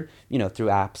every word, through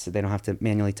apps. They don't have to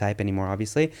manually type anymore,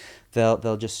 obviously.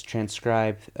 They'll just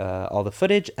transcribe all the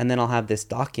footage. And then I'll have this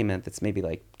document that's maybe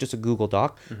like just a Google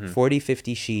Doc, 40,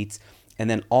 50 sheets. And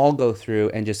then I'll go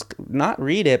through and just not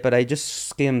read it, but I just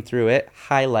skim through it,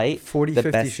 highlight 40, the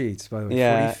 50 best sheets, by the way.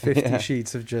 Yeah, 40, 50 yeah.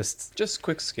 sheets of just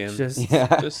quick skim.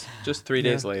 Just 3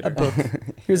 days later. a book.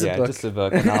 Here's a book. Just a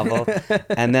book, a novel.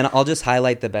 And then I'll just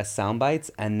highlight the best sound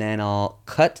bites, and then I'll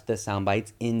cut the sound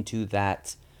bites into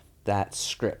that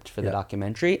script for the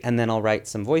documentary, and then I'll write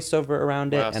some voiceover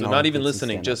around it. Wow, And so I'll not even put some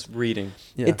listening, stand-ups. just reading.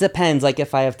 Yeah. It depends. Like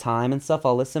if I have time and stuff,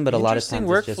 I'll listen. But a lot of Interesting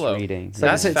times it's workflow. just reading. So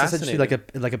That's it's essentially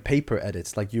fascinating. like a paper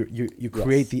edit. Like you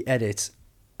create the edit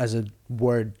as a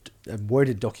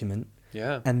worded document.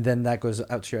 Yeah. And then that goes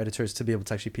out to your editors to be able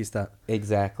to actually piece that.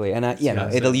 Exactly, and Yeah,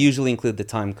 it'll so- usually include the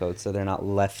time code, so they're not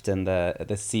left in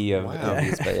the sea of Wow.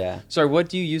 these. But yeah. Sorry, what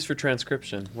do you use for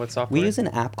transcription? What software? We use an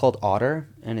app called Otter,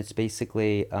 and it's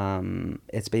basically you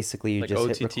Like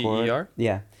just hit record. OTTER?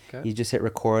 Yeah, Okay. you just hit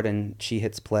record, and she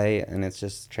hits play, and it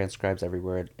just transcribes every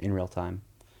word in real time.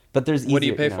 But there's What do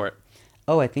you easier, pay for it?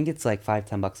 Oh, I think it's like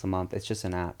 $5-10 a month. It's just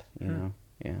an app,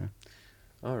 Yeah.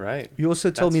 All right. You also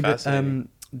told That's me fascinating.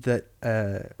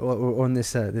 or on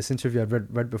this interview I'd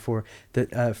read before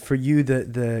that for you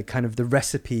the kind of the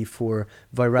recipe for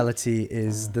virality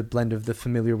is the blend of the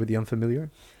familiar with the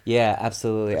unfamiliar. Yeah,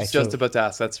 absolutely. I was just about to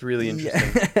ask. That's really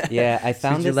interesting. Yeah, I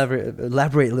found Could you this.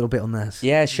 elaborate a little bit on that?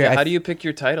 Yeah, sure. Yeah, how do you pick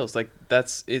your titles? Like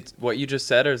it's what you just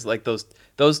said, or is like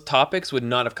those topics would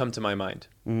not have come to my mind.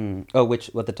 Oh,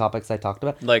 what the topics I talked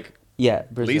about? Like Yeah,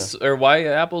 Brazil. lease or why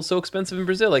Apple's so expensive in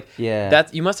Brazil. Like Yeah.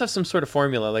 that you must have some sort of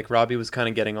formula. Like Robbie was kind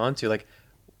of getting onto. Like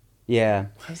Yeah.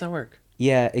 how does that work?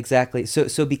 Yeah, exactly.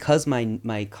 So because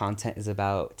my content is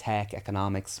about tech,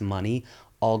 economics, money,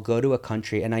 I'll go to a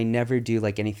country, and I never do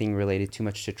like anything related too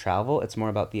much to travel. It's more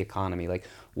about the economy. Like,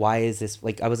 why is this,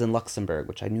 like, I was in Luxembourg,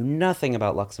 which I knew nothing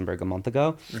about Luxembourg a month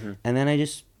ago. And then I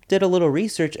just did a little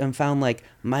research and found like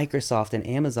Microsoft and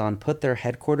Amazon put their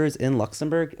headquarters in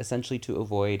Luxembourg essentially to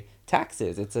avoid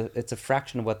taxes. It's a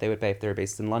fraction of what they would pay if they were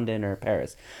based in London or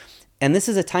Paris. And this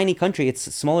is a tiny country. It's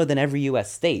smaller than every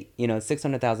U.S. state.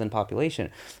 600,000 population.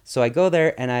 So I go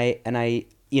there, and I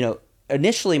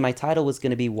initially my title was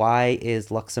going to be, why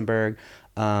is Luxembourg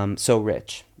so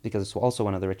rich? Because it's also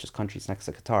one of the richest countries next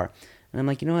to Qatar. And I'm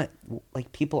like, you know what?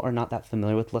 Like, people are not that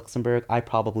familiar with Luxembourg. I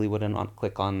probably wouldn't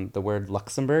click on the word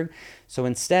Luxembourg. So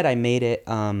instead, I made it,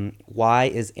 why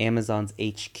is Amazon's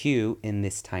HQ in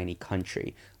this tiny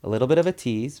country? A little bit of a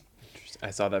tease. I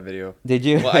saw that video. Did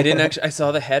you? Well, I didn't actually. I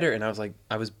saw the header, and I was like,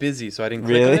 I was busy, so I didn't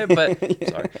click Really? on it. But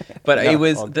sorry, but No, it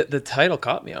was the title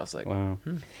caught me. I was like, wow.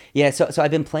 Yeah, so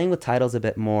I've been playing with titles a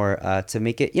bit more to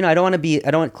make it, I don't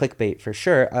want clickbait for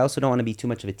sure. I also don't want to be too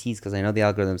much of a tease because I know the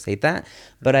algorithms hate that.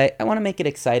 But I want to make it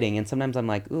exciting. And sometimes I'm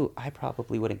like, ooh, I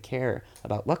probably wouldn't care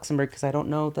about Luxembourg because I don't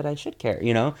know that I should care,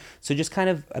 So just kind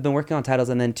of, I've been working on titles.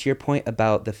 And then to your point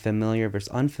about the familiar versus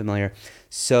unfamiliar.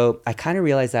 So I kind of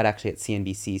realized that actually at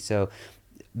CNBC. So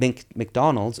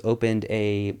McDonald's opened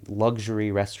a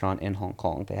luxury restaurant in Hong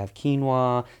Kong. They have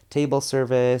quinoa, table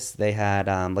service. They had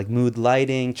like mood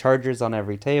lighting, chargers on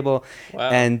every table. Wow.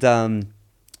 And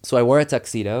so I wore a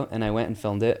tuxedo and I went and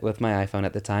filmed it with my iPhone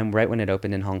at the time, right when it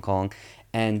opened in Hong Kong.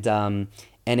 And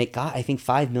it got, I think,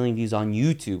 5 million views on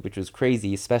YouTube, which was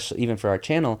crazy, especially even for our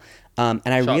channel. And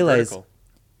I shot realized... vertical.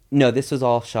 No, this was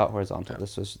all shot horizontal. Yeah.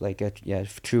 This was like a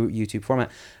true YouTube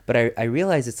format. But I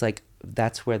realized it's like,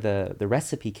 that's where the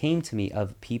recipe came to me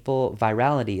of people.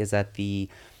 Virality is at the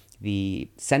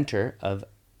center of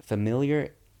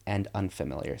familiar and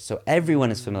unfamiliar. So everyone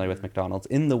is familiar with McDonald's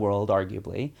in the world,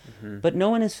 arguably, but no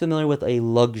one is familiar with a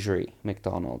luxury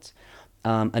McDonald's.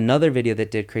 Another video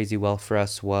that did crazy well for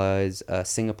us was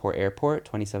Singapore Airport,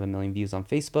 27 million views on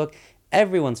Facebook.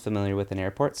 Everyone's familiar with an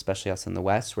airport, especially us in the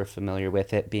West. We're familiar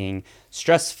with it being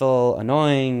stressful,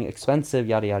 annoying, expensive,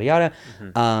 yada, yada,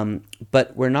 yada.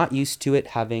 But we're not used to it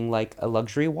having like a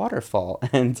luxury waterfall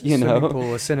and, Swimming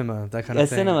pool, a cinema, that kind of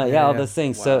thing. A cinema, all those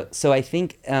things. Wow. So I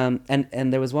think, and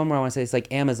there was one more I want to say, it's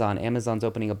like Amazon. Amazon's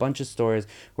opening a bunch of stores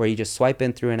where you just swipe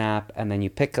in through an app and then you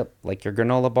pick up like your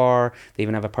granola bar. They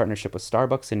even have a partnership with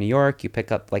Starbucks in New York. You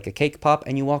pick up like a cake pop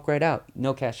and you walk right out,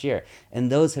 no cashier. And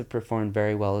those have performed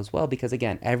very well as well because,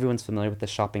 again, everyone's familiar with the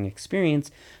shopping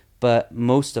experience, but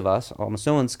most of us, almost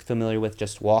no one's familiar with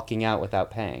just walking out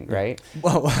without paying, right?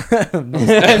 Well, a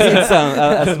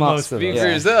small Speak for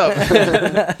yourself.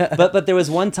 but there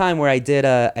was one time where I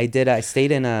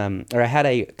stayed in or I had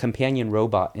a companion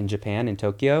robot in Japan, in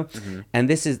Tokyo, and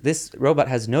this robot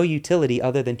has no utility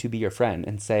other than to be your friend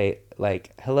and say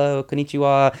like hello,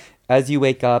 konnichiwa, as you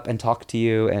wake up and talk to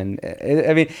you. And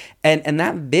I mean, and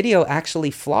that video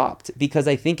actually flopped because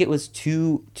I think it was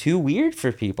too weird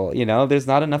for people. There's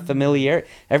not enough familiarity.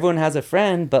 Everyone has a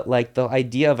friend, but like the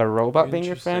idea of a robot being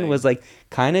your friend was like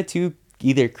kind of too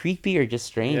either creepy or just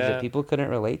strange that people couldn't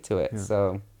relate to it.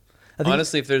 So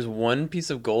honestly, if there's one piece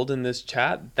of gold in this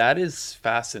chat, that is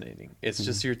fascinating. It's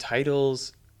just your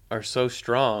titles are so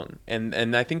strong,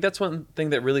 and I think that's one thing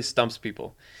that really stumps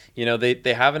people.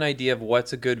 They have an idea of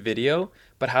what's a good video,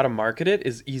 but how to market it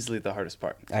is easily the hardest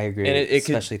part. I agree, and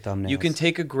especially thumbnails. You can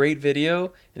take a great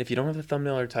video, and if you don't have the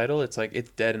thumbnail or title, it's like it's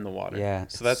dead in the water. Yeah,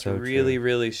 so that's so really true.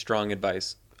 really strong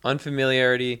advice.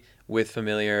 Unfamiliarity with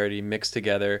familiarity mixed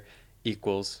together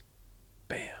equals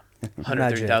bam.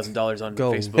 $130,000 on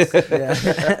Gold. Facebook.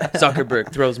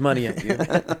 Zuckerberg throws money at you.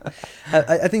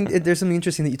 I think there's something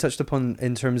interesting that you touched upon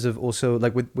in terms of also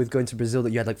like with going to Brazil,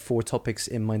 that you had like 4 topics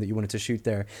in mind that you wanted to shoot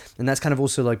there, and that's kind of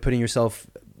also like putting yourself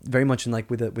very much in like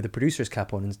with a producer's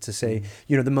cap on, and to say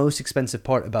the most expensive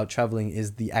part about traveling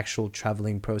is the actual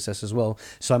traveling process as well.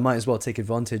 So I might as well take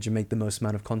advantage and make the most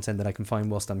amount of content that I can find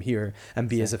whilst I'm here and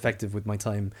be as effective with my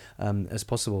time as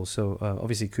possible. So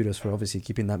obviously kudos for obviously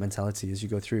keeping that mentality as you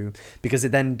go through, because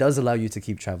it then does allow you to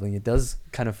keep traveling. It does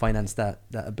kind of finance that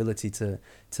ability to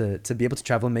be able to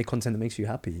travel and make content that makes you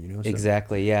happy. So.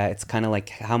 Exactly. Yeah, it's kind of like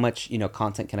how much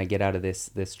content can I get out of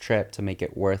this trip to make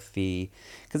it worth the,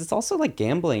 because it's also like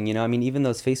gambling. I mean, even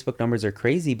those Facebook numbers are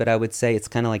crazy, but I would say it's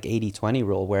kind of like 80-20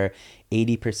 rule, where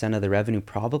 80% of the revenue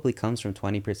probably comes from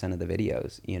 20% of the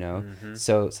videos,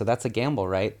 So that's a gamble,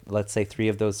 right? Let's say 3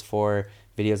 of those 4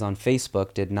 videos on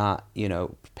Facebook did not,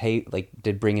 pay, like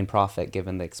did bring in profit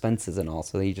given the expenses and all.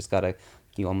 So you just gotta,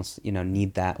 you almost,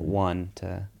 need that one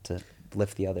to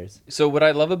lift the others. So what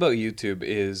I love about YouTube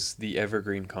is the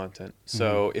evergreen content.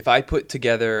 So if I put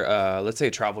together, let's say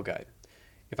a travel guide,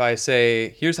 if I say,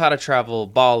 here's how to travel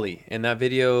Bali, and that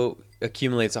video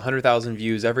accumulates 100,000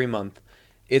 views every month,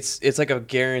 it's like a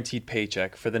guaranteed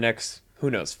paycheck for the next,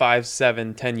 who knows, 5,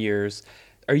 7, 10 years.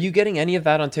 Are you getting any of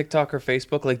that on TikTok or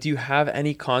Facebook? Like, do you have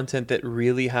any content that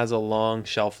really has a long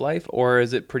shelf life, or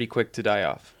is it pretty quick to die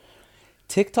off?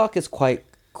 TikTok is quite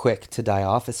quick to die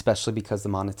off, especially because the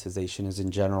monetization is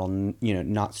in general,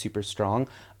 not super strong.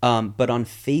 But on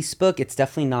Facebook, it's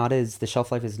definitely not as the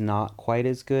shelf life is not quite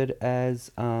as good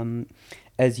as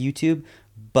YouTube,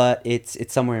 but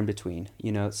it's somewhere in between.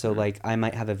 So like I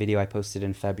might have a video I posted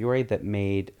in February that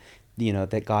made,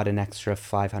 that got an extra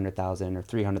 500,000 or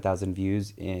 300,000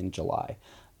 views in July.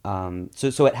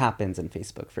 So it happens in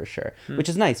Facebook for sure, which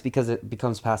is nice because it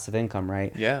becomes passive income,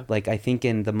 right? Yeah. Like I think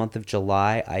in the month of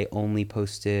July, I only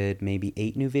posted maybe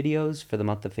 8 new videos for the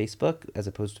month of Facebook, as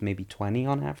opposed to maybe 20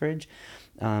 on average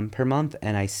per month.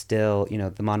 And I still,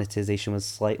 the monetization was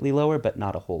slightly lower, but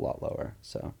not a whole lot lower.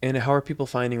 So. And how are people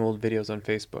finding old videos on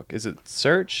Facebook? Is it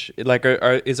search? Like,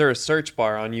 is there a search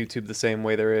bar on YouTube the same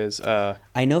way there is?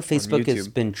 I know Facebook has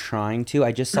YouTube? been trying to.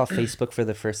 I just saw Facebook for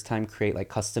the first time create like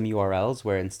custom URLs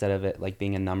where instead of it like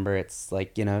being a number, it's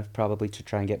like, probably to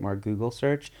try and get more Google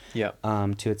search. Yeah.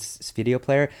 To its video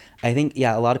player. I think,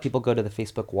 yeah, a lot of people go to the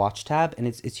Facebook watch tab, and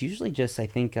it's usually just, I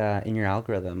think, in your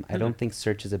algorithm. I don't think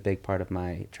search is a big part of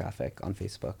my traffic on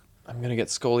Facebook. I'm going to get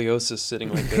scoliosis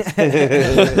sitting like this.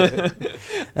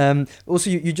 Also,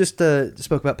 you just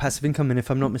spoke about passive income, and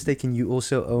if I'm not mistaken, you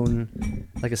also own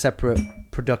like a separate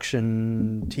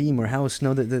production team or house,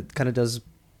 no, that kind of does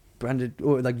branded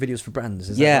or like videos for brands.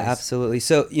 Is Yeah, that right? absolutely.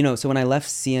 So, so when I left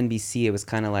CNBC, it was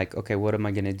kind of like, okay, what am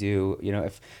I going to do?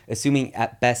 If assuming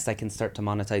at best I can start to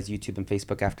monetize YouTube and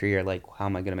Facebook after a year, like how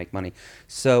am I going to make money?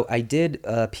 So I did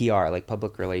PR, like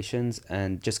public relations,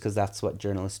 and just because that's what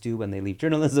journalists do when they leave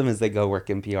journalism is they go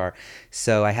work in PR.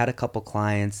 So I had a couple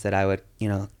clients that I would,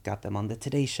 got them on the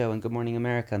Today Show and Good Morning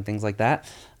America and things like that.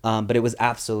 But it was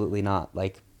absolutely not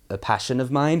like a passion of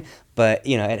mine, but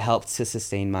it helped to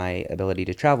sustain my ability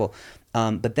to travel.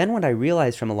 But then what I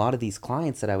realized from a lot of these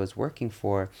clients that I was working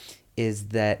for is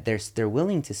that they're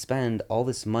willing to spend all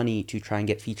this money to try and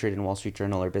get featured in Wall Street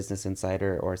Journal or Business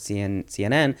Insider or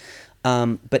CNN.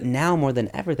 But now more than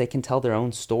ever, they can tell their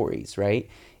own stories, right?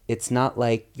 It's not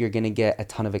like you're going to get a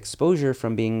ton of exposure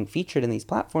from being featured in these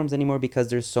platforms anymore because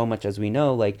there's so much, as we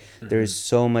know, like there's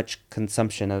so much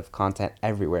consumption of content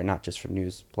everywhere, not just from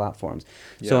news platforms.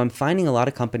 Yeah. So I'm finding a lot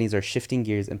of companies are shifting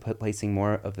gears and placing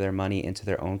more of their money into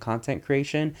their own content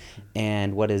creation.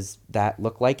 And what does that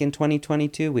look like in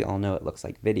 2022? We all know it looks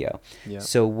like video. Yeah.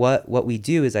 So what we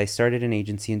do is I started an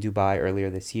agency in Dubai earlier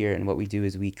this year, and what we do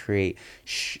is we create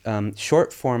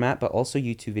short format, but also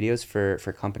YouTube videos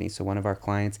for companies. So one of our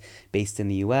clients based in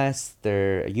the US,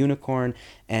 they're a unicorn,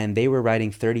 and they were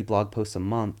writing 30 blog posts a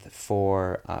month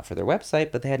for their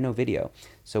website, but they had no video.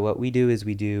 So what we do is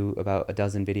we do about a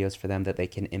dozen videos for them that they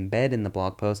can embed in the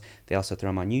blog post. They also throw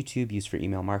them on YouTube, used for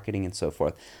email marketing and so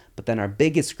forth. But then our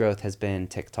biggest growth has been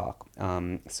TikTok.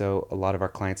 So a lot of our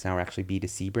clients now are actually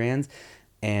B2C brands,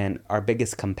 and our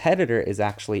biggest competitor is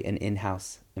actually an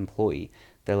in-house employee.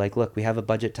 They're like, look, we have a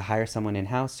budget to hire someone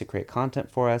in-house to create content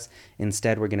for us.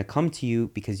 Instead, we're going to come to you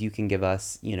because you can give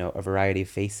us, a variety of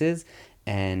faces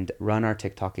and run our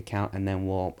TikTok account, and then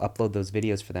we'll upload those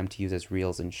videos for them to use as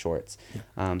reels and shorts.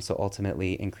 So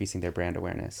ultimately increasing their brand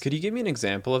awareness. Could you give me an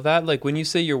example of that? Like when you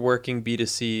say you're working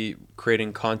B2C,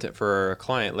 creating content for a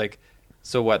client, like,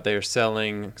 so what, they're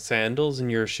selling sandals and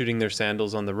you're shooting their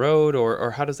sandals on the road, or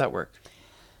how does that work?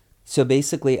 So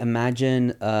basically,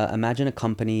 imagine a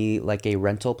company like a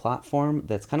rental platform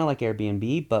that's kind of like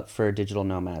Airbnb, but for digital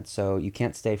nomads. So you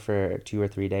can't stay for 2 or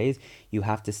 3 days. You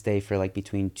have to stay for like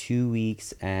between 2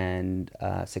 weeks and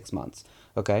 6 months.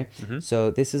 Okay. So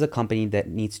this is a company that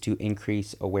needs to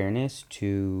increase awareness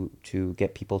to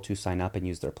get people to sign up and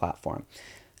use their platform.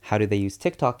 How do they use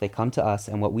TikTok? They come to us,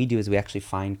 and what we do is we actually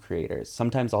find creators.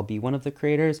 Sometimes I'll be one of the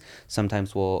creators.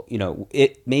 Sometimes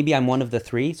maybe I'm one of the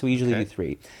 3. So we usually do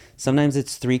 3. Sometimes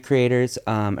it's 3 creators,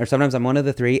 or sometimes I'm one of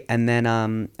the 3, and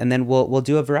then we'll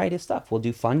do a variety of stuff. We'll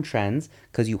do fun trends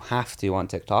because you have to on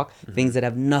TikTok, things that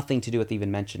have nothing to do with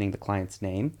even mentioning the client's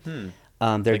name.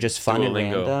 They're Like just fun and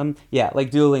Duolingo. random. Yeah,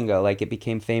 like Duolingo. Like it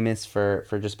became famous for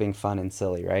just being fun and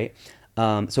silly, right?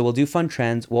 So we'll do fun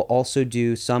trends. We'll also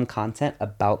do some content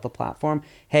about the platform.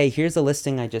 Hey, here's a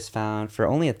listing I just found for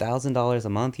only $1,000 a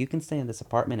month. You can stay in this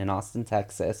apartment in Austin,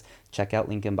 Texas. Check out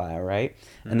link in bio, right?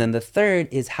 And then the third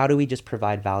is how do we just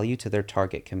provide value to their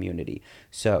target community?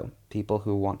 So people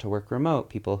who want to work remote,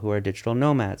 people who are digital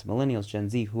nomads, millennials, Gen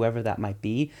Z, whoever that might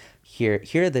be. here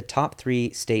are the top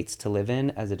 3 states to live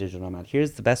in as a digital nomad.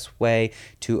 Here's the best way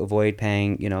to avoid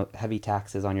paying, heavy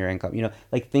taxes on your income.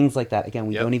 Like things like that. Again,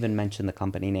 we Yep. don't even mention the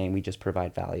company name. We just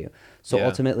provide value. So Yeah.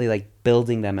 ultimately, like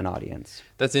building them an audience.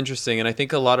 That's interesting. And I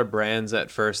think a lot of brands at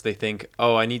first, they think,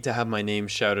 oh, I need to have my name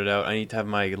shouted out. I need to have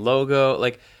my logo.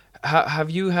 Like, have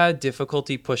you had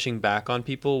difficulty pushing back on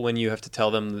people when you have to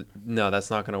tell them, no, that's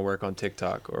not going to work on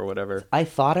TikTok or whatever? I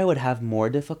thought I would have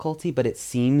more difficulty, but it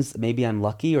seems maybe I'm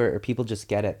lucky, or people just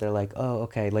get it. They're like, oh,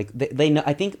 okay. Like they know.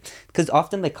 I think because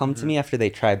often they come to me after they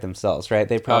tried themselves, right?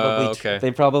 They probably okay. they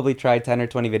probably tried 10 or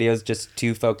 20 videos just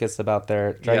to focus about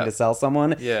their trying Yeah. to sell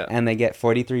someone, Yeah. and they get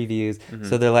 43 views.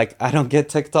 So they're like, I don't get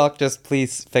TikTok. Just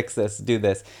please fix this, do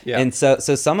this. Yeah. And so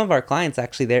some of our clients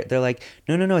actually they're like,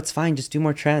 no, it's fine. Just do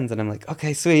more trends. And I'm like,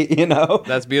 okay, sweet,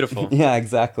 That's beautiful. Yeah,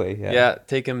 exactly. Yeah,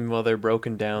 take them while they're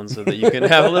broken down so that you can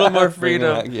have a little more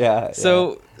freedom. Yeah.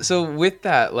 So with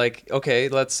that, like, okay,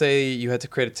 let's say you had to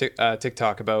create a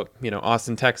TikTok about,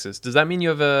 Austin, Texas. Does that mean you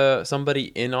have somebody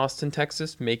in Austin,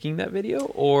 Texas making that video?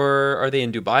 Or are they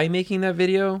in Dubai making that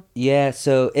video? Yeah,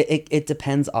 so it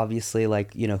depends, obviously,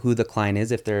 like, who the client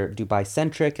is. If they're Dubai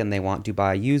centric and they want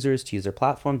Dubai users to use their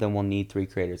platform, then we'll need 3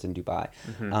 creators in Dubai.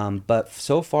 But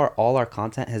so far, all our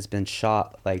content has been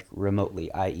shot like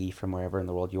remotely, i.e. from wherever in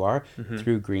the world you are,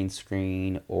 through green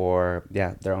screen or,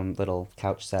 their own little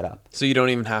couch setup. So you don't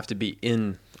even have to be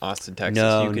in Austin, Texas.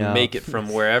 No, you can no. make it from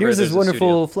wherever. Here's this there's a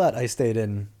wonderful flat I stayed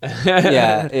in.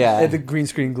 Yeah. The green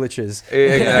screen glitches.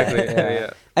 studio. Exactly. Yeah.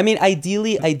 I mean,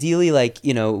 ideally, like,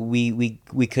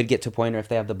 we could get to a point where if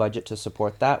they have the budget to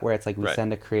support that, where it's like we Right.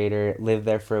 send a creator, live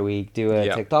there for a week, do a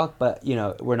Yeah. TikTok, but,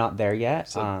 we're not there yet.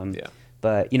 So, yeah.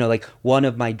 But, like one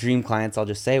of my dream clients, I'll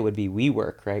just say, would be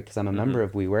WeWork, right? Because I'm a member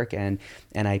of WeWork,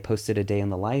 and I posted a day in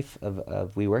the life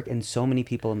of WeWork, and so many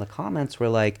people in the comments were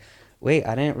like, wait,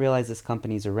 I didn't realize this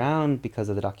company's around because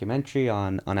of the documentary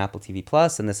on Apple TV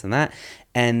Plus and this and that.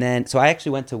 And then, so I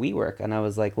actually went to WeWork and I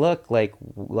was like, look, like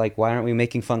why aren't we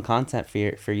making fun content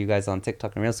for you guys on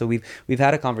TikTok and Reels? So we've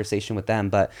had a conversation with them,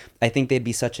 but I think they'd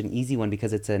be such an easy one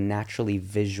because it's a naturally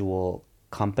visual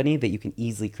company that you can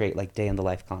easily create like day in the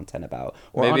life content about.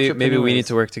 Or Maybe we need entrepreneurs.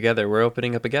 to work together. We're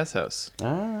opening up a guest house.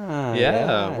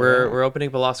 Yeah, We're opening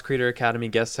up a Lost Creator Academy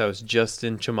guest house just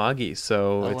in Chumagi.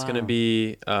 So Oh, it's going to wow.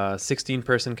 be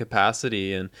 16-person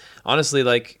capacity. And honestly,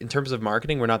 like in terms of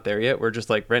marketing, we're not there yet. We're just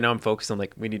like right now I'm focused on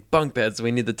like we need bunk beds,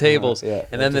 we need the tables. yeah.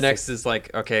 And then the Just next is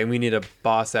like, okay, we need a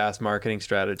boss ass marketing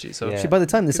strategy. So Yeah. Actually, by the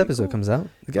time this Could be episode cool. comes out,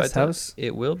 the by guest the time- house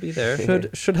it will be there.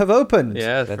 should have opened.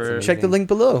 Yeah, That's for amazing. Check the link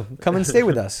below. Come and stay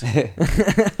with us.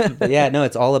 But yeah, no,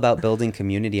 it's all about building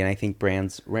community, and I think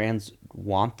brands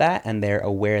want that, and they're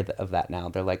aware of that now.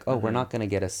 They're like, oh, we're not going to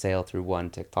get a sale through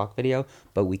one TikTok video,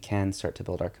 but we can start to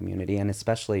build our community, and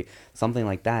especially something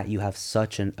like that, you have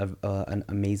such an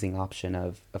amazing option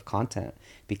of content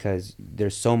because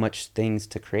there's so much things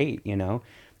to create.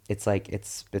 It's like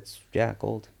it's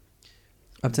gold.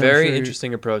 Upton, very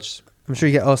interesting approach. I'm sure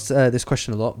you get asked this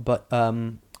question a lot, but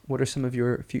what are some of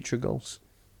your future goals?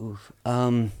 Oof.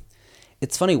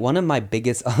 It's funny. One of my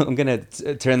biggest, I'm going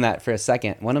to turn that for a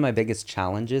second. One of my biggest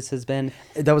challenges has been,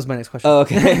 That was my next question. oh,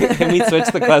 okay. Can we switch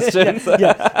the questions?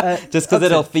 Just because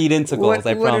it'll feed into goals,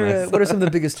 I promise. What are some of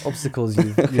the biggest obstacles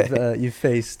you've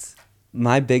faced?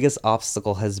 My biggest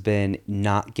obstacle has been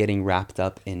not getting wrapped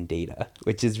up in data,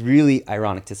 which is really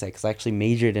ironic to say because I actually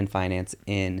majored in finance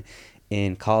in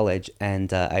college,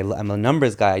 and I'm a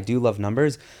numbers guy. I do love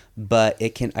numbers, but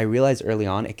I realized early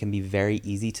on it can be very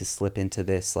easy to slip into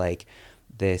this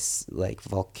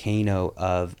volcano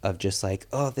of just like,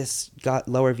 oh, this got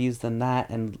lower views than that,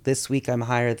 and this week I'm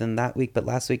higher than that week, but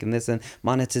last week and this, and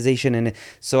monetization. And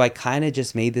so I kind of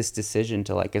just made this decision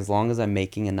to like, as long as I'm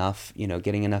making enough,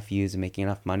 getting enough views and making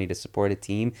enough money to support a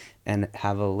team and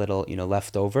have a little,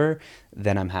 left over,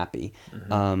 then I'm happy.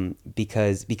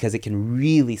 Because it can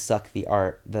really suck the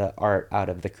art out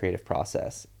of the creative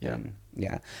process. Yeah.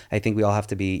 Yeah, I think we all have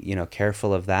to be,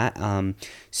 careful of that.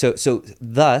 So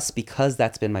thus, because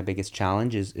that's been my biggest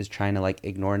challenge is trying to like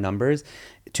ignore numbers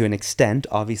to an extent.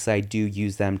 Obviously, I do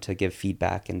use them to give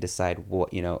feedback and decide what,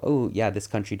 oh yeah, this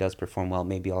country does perform well.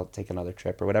 Maybe I'll take another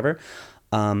trip or whatever.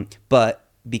 But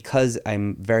because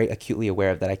I'm very acutely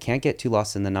aware of that, I can't get too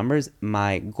lost in the numbers.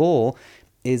 My goal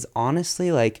is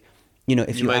honestly like,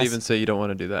 if You might even say you don't want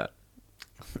to do that.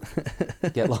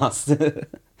 get lost.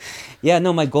 Yeah,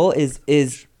 no, my goal is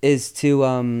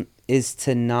to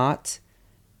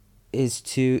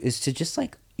just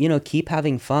like, keep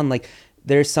having fun. Like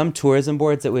there's some tourism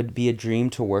boards that would be a dream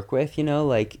to work with,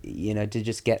 to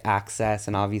just get access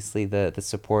and obviously the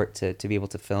support to be able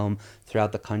to film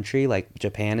throughout the country. Like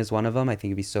Japan is one of them. I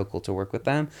think it'd be so cool to work with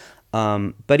them.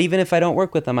 But even if I don't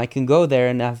work with them, I can go there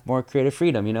and have more creative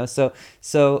freedom, you know? So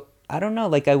I don't know,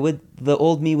 like the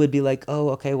old me would be like, oh,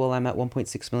 okay, well, I'm at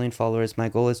 1.6 million followers. My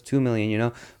goal is 2 million, you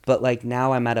know? But like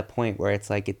now I'm at a point where it's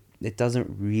like, it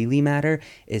doesn't really matter.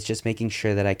 It's just making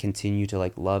sure that I continue to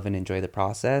like love and enjoy the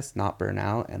process, not burn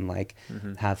out, and like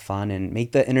have fun and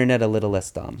make the internet a little less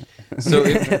dumb. So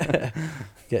Get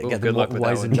good them luck with that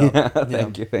wizened one. up.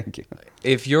 Yeah, thank you.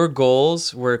 If your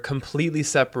goals were completely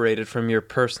separated from your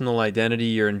personal identity,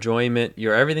 your enjoyment,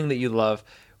 your everything that you love,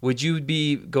 would you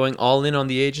be going all in on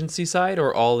the agency side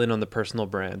or all in on the personal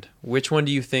brand? Which one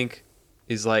do you think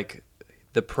is like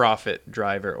the profit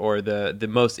driver or the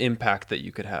most impact that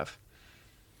you could have?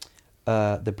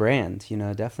 The brand, you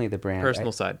know, definitely the brand.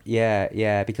 Personal side.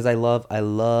 Yeah, because I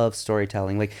love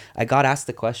storytelling. Like I got asked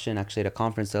the question actually at a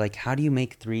conference. They're like, "How do you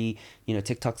make 3,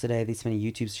 TikToks a day, these many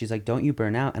YouTubes?" She's like, "Don't you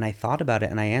burn out?" And I thought about it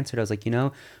and I answered. I was like,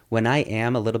 when I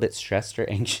am a little bit stressed or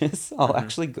anxious, I'll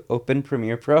actually open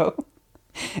Premiere Pro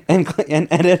and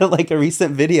edit like a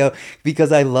recent video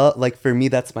because I love, like, for me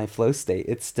that's my flow state.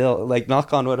 It's still like,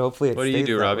 knock on wood, hopefully it What do you stays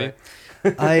do, that Robbie?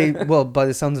 way. Well, by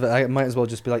the sounds of it, I might as well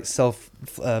just be like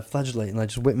flagellating, like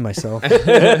just whipping myself.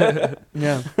 Yeah.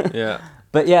 Yeah.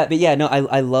 But yeah, no,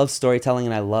 I love storytelling,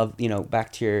 and I love,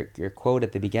 back to your quote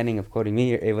at the beginning of quoting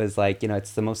me, it was like,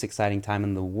 it's the most exciting time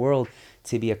in the world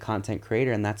to be a content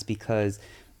creator, and that's because,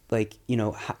 like, we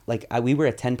were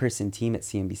a 10-person team at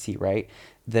CNBC, right?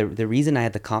 The reason I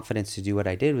had the confidence to do what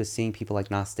I did was seeing people like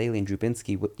Nas Daily and Drew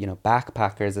Binsky,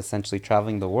 backpackers essentially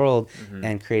traveling the world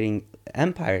and creating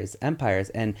empires,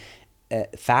 and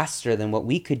faster than what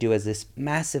we could do as this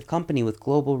massive company with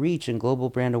global reach and global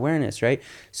brand awareness, right?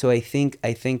 So I think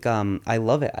I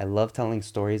love it. I love telling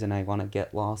stories, and I want to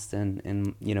get lost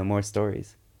in more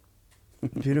stories.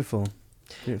 Beautiful.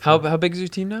 How big is your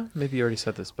team now? Maybe you already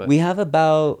said this, but We have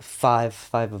about five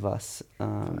of us.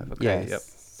 okay, yep.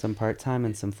 Some part-time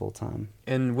and some full-time.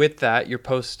 And with that, you're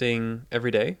posting every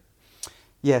day?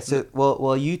 Yeah, so well,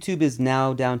 YouTube is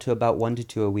now down to about 1 to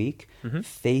 2 a week.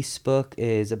 Facebook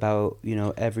is about,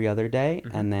 every other day,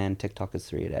 and then TikTok is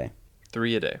 3 a day.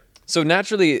 3 a day. So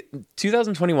naturally,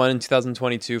 2021 and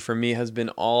 2022 for me has been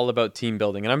all about team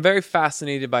building. And I'm very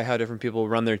fascinated by how different people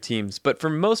run their teams. But for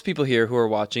most people here who are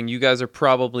watching, you guys are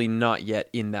probably not yet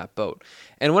in that boat.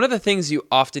 And one of the things you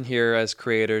often hear as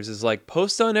creators is like,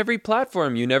 post on every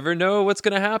platform. You never know what's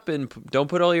going to happen. Don't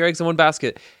put all your eggs in one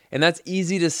basket. And that's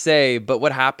easy to say, but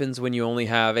what happens when you only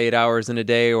have 8 hours in a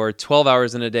day or 12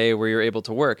 hours in a day where you're able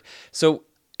to work? So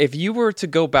if you were to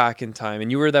go back in time and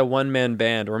you were that one-man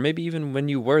band, or maybe even when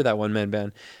you were that one-man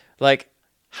band, like,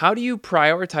 how do you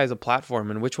prioritize a platform,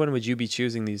 and which one would you be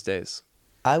choosing these days?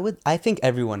 I think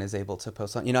everyone is able to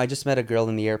post on. I just met a girl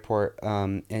in the airport,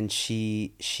 and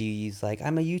she's like,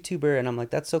 "I'm a YouTuber," and I'm like,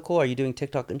 "That's so cool. Are you doing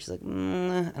TikTok?" And she's like,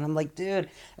 and I'm like,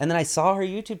 "Dude." And then I saw her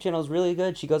YouTube channel is really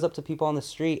good. She goes up to people on the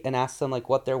street and asks them like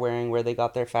what they're wearing, where they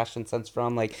got their fashion sense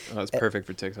from. Like, Oh, that's perfect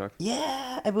for TikTok.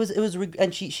 yeah,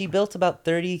 and she built about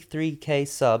 33K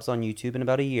subs on YouTube in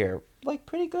about a year. Like,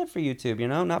 pretty good for YouTube,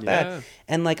 not Yeah. bad.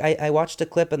 And like I watched a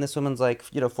clip, and this woman's like,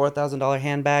 $4,000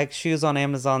 handbag, shoes on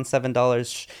Amazon,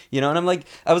 $7, and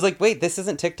I was like, wait, this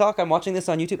isn't TikTok. I'm watching this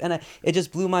on YouTube, and it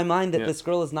just blew my mind that this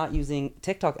girl is not using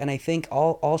TikTok. And I think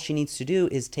all she needs to do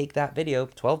is take that video,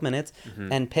 12 minutes,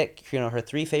 and pick her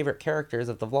 3 favorite characters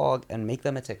of the vlog and make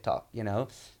them a TikTok.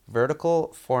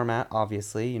 Vertical format,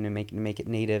 obviously, make it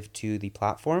native to the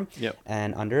platform,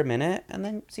 and under a minute, and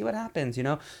then see what happens.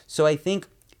 So I think,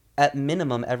 at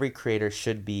minimum, every creator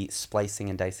should be splicing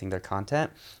and dicing their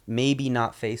content. Maybe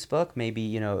not Facebook.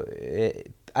 Maybe,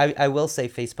 I will say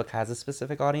Facebook has a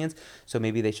specific audience, so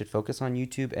maybe they should focus on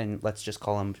YouTube, and let's just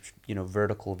call them,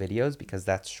 vertical videos, because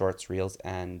that's shorts, reels,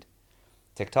 and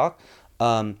TikTok.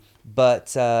 But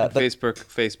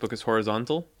Facebook is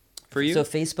horizontal for you? So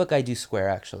Facebook, I do Square,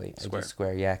 actually. Square. I do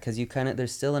Square, yeah, because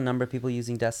there's still a number of people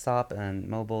using desktop and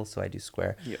mobile, so I do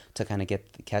Square to kind of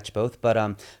catch both. But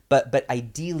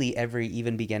ideally, every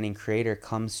even beginning creator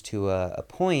comes to a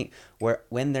point where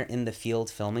when they're in the field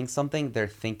filming something, they're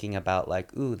thinking about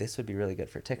like, ooh, this would be really good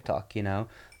for TikTok,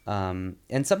 And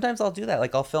sometimes I'll do that.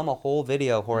 Like, I'll film a whole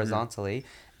video horizontally.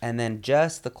 And then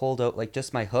just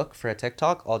just my hook for a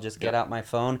TikTok, I'll just get out my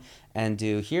phone and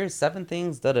do, here's 7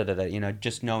 things,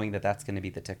 just knowing that that's going to be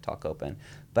the TikTok open.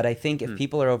 But I think if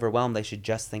people are overwhelmed, they should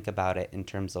just think about it in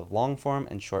terms of long form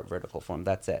and short vertical form.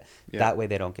 That's it. Yeah. That way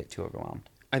they don't get too overwhelmed.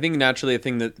 I think naturally a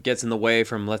thing that gets in the way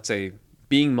from, let's say,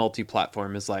 being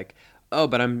multi-platform is like, oh,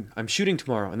 but I'm shooting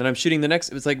tomorrow, and then I'm shooting the next.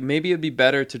 It's like, maybe it'd be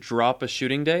better to drop a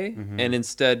shooting day and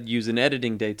instead use an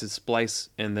editing day to splice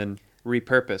and then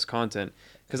repurpose content.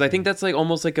 Because I think that's like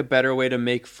almost like a better way to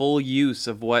make full use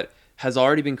of what has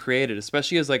already been created,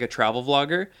 especially as like a travel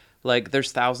vlogger. Like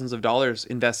there's thousands of dollars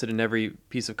invested in every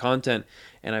piece of content,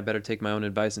 and I better take my own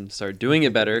advice and start doing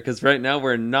it better, because right now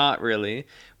we're not really.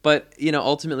 But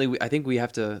ultimately, I think we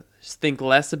have to think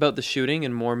less about the shooting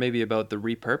and more maybe about the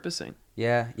repurposing.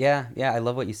 Yeah. I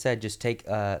love what you said. Just take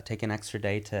an extra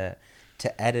day to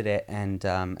edit it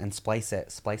and splice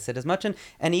it as much,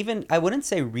 and even I wouldn't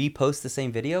say repost the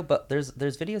same video, but there's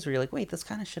videos where you're like, wait, this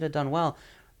kind of should have done well.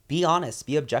 Be honest,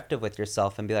 be objective with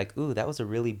yourself, and be like, ooh, that was a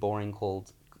really boring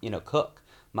cold cook.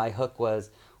 My hook was,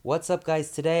 what's up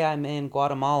guys, today I'm in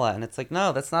Guatemala, and it's like,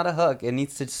 no, that's not a hook. It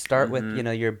needs to start with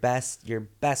your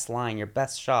best line, your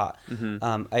best shot.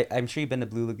 I'm sure you've been to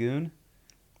Blue Lagoon.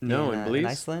 No, in Belize? In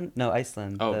Iceland? No,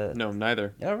 Iceland. Oh, no,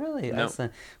 neither. Oh, really? No.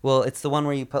 Iceland. Well, it's the one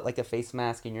where you put like a face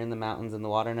mask and you're in the mountains and the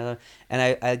water and other.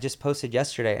 And I just posted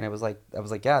yesterday, and I was like,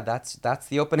 yeah, that's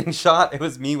the opening shot. It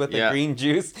was me with a green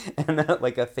juice and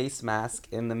like a face mask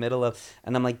in the middle of,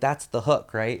 and I'm like, that's the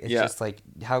hook, right? It's just like,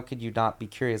 how could you not be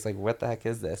curious? Like, what the heck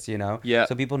is this? Yeah.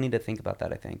 So people need to think about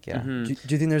that, I think. Yeah. Do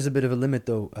you think there's a bit of a limit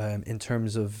though, in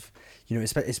terms of,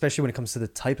 especially when it comes to the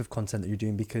type of content that you're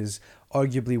doing, because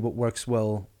arguably what works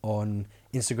well on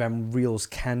Instagram Reels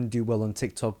can do well on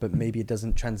TikTok, but maybe it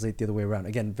doesn't translate the other way around.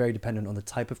 Again, very dependent on the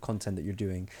type of content that you're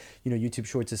doing. YouTube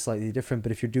Shorts is slightly different,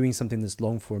 but if you're doing something that's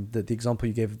long form, the example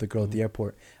you gave of the girl at the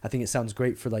airport, I think it sounds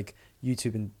great for like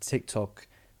YouTube and TikTok,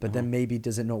 but then maybe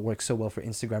does it not work so well for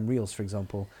Instagram Reels, for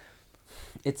example?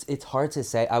 It's hard to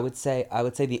say. I would say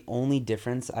the only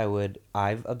difference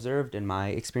I've observed in my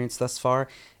experience thus far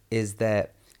is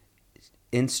that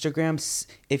Instagram,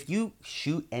 if you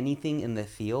shoot anything in the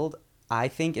field, I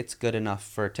think it's good enough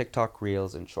for TikTok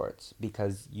Reels and Shorts,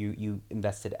 because you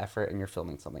invested effort and you're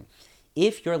filming something.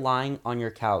 If you're lying on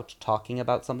your couch talking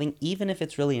about something, even if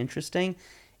it's really interesting,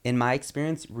 in my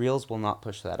experience, Reels will not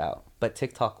push that out, but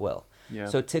TikTok will. Yeah.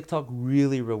 So TikTok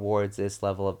really rewards this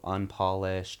level of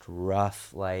unpolished,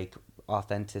 rough, like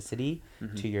authenticity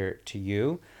to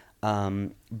you.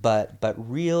 But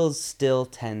Reels still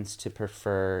tends to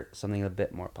prefer something a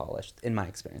bit more polished, in my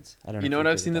experience. I don't know. You know what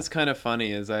I've seen that's kind of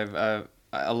funny is I've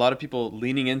a lot of people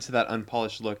leaning into that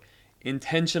unpolished look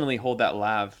intentionally hold that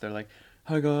lav. They're like,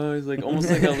 hi guys, like almost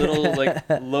like a little like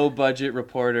low budget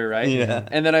reporter, right? Yeah.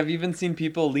 And then I've even seen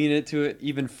people lean into it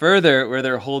even further, where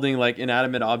they're holding like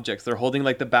inanimate objects. They're holding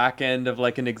like the back end of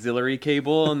like an auxiliary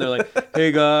cable, and they're like,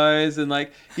 hey guys, and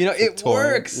like, it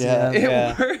works. Yeah,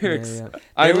 it works. Yeah.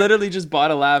 I literally just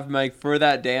bought a lav mic for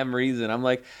that damn reason. I'm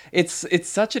like, it's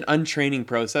such an untraining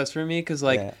process for me, because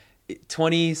like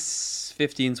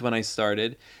 2015 is when I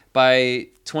started. By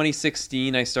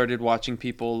 2016, I started watching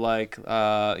people like,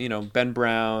 Ben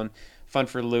Brown, Fun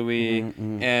for Louie,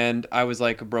 and I was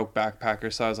like a broke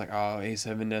backpacker, so I was like, oh,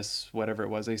 A7S, whatever it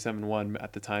was, A7-1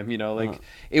 at the time,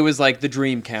 it was like the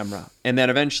dream camera. And then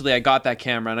eventually I got that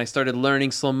camera, and I started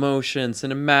learning slow motion,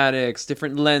 cinematics,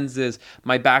 different lenses.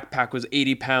 My backpack was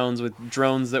 80 pounds with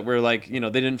drones that were like, they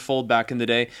didn't fold back in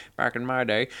my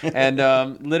day. And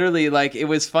literally, like, it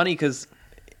was funny because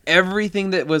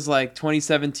everything that was like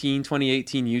 2017,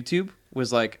 2018 YouTube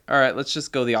was like, all right, let's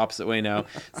just go the opposite way now.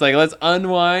 It's like, let's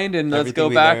unwind and let's go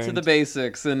back to the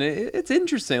basics. And it's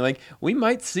interesting. Like, we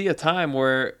might see a time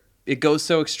where it goes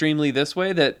so extremely this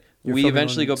way that we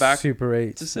eventually go back Super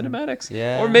 8 to cinematics.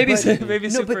 Yeah. Or maybe But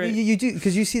maybe Super 8. you do,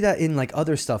 because you see that in like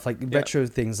other stuff, like retro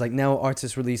things. Like now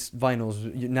artists release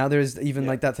vinyls. Now there's even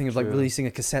like that thing of like releasing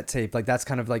a cassette tape. Like that's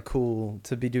kind of like cool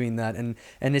to be doing that, and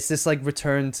it's this like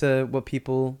return to what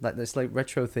people like, this like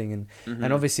retro thing,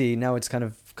 and obviously now it's kind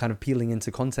of peeling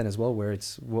into content as well, where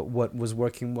it's what was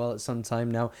working well at some time.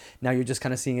 Now you're just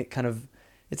kind of seeing it kind of.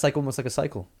 It's like almost like a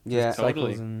cycle. Yeah,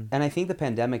 totally. And I think the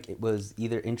pandemic, it was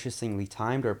either interestingly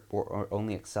timed or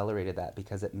only accelerated that,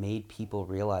 because it made people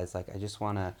realize, like, I just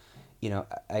want to,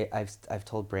 I've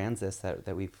told brands this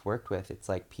that we've worked with. It's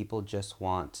like people just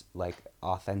want like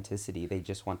authenticity. They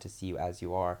just want to see you as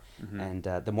you are, and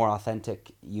the more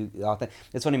authentic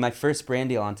it's funny. My first brand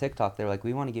deal on TikTok, they were like,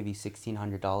 we want to give you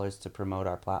 $1,600 to promote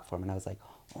our platform, and I was like,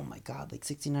 oh my God, like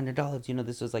 $1,600.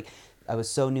 This was like, I was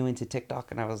so new into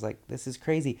TikTok, and I was like, this is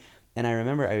crazy. And I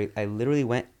remember I literally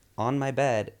went on my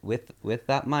bed with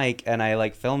that mic, and I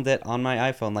like filmed it on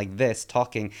my iPhone like this,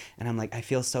 talking, and I'm like, I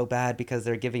feel so bad because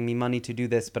they're giving me money to do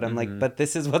this, but I'm like, but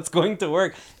this is what's going to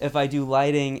work if I do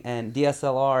lighting and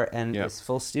DSLR and this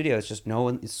full studio. It's just no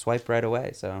one swipe right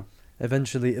away. So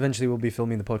eventually we'll be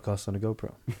filming the podcast on a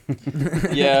GoPro.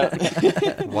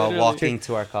 Yeah. While walking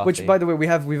to our coffee. Which, by the way,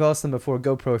 we've asked them before.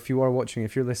 GoPro, if you are watching,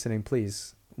 if you're listening,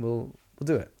 please, we'll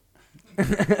do it.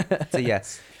 It's a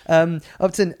yes.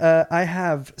 Upton, I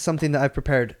have something that I've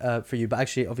prepared for you, but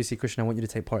actually, obviously, Christian, I want you to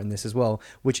take part in this as well,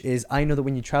 which is I know that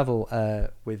when you travel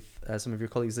with some of your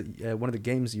colleagues, that one of the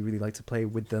games you really like to play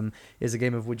with them is a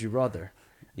game of Would You Rather.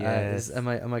 Yes. Am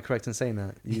I correct in saying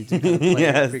that? You do kind of play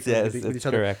yes, frequently yes, with it's each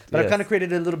other. correct. But yes. I've kind of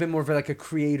created a little bit more of like a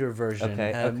creator version,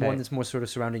 Okay, one that's more sort of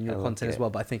surrounding your I like content as it. well.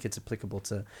 But I think it's applicable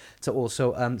to all.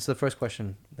 So, so the first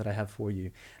question that I have for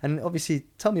you, and obviously,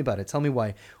 tell me about it. Tell me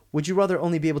why. Would you rather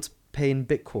only be able to pay in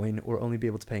Bitcoin or only be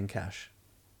able to pay in cash?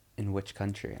 In which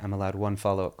country? I'm allowed one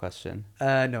follow-up question.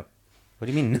 No. What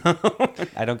do you mean no?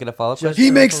 I don't get a follow-up Just question?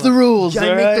 He makes the rules.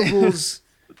 I make the rules,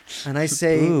 and I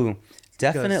say. Ooh,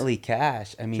 definitely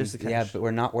cash. I mean, Just the yeah, cash. but we're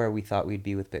not where we thought we'd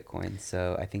be with Bitcoin.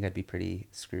 So I think I'd be pretty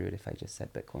screwed if I just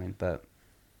said Bitcoin. But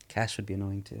cash would be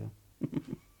annoying too.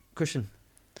 Christian.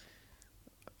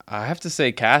 I have to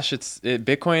say cash.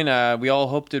 Bitcoin. We all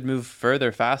hoped it'd move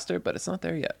further, faster, but it's not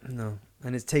there yet. No.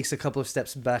 And it takes a couple of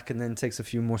steps back and then takes a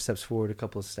few more steps forward, a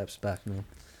couple of steps back. No.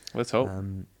 Let's hope.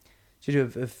 So you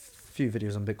do a few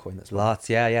videos on Bitcoin. That's why. Lots.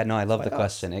 Yeah. No, I love Why the not?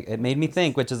 question. It made me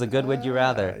think, which is a good would you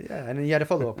rather. Yeah, and then you had a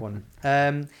follow-up one.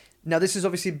 Now, this is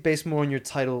obviously based more on your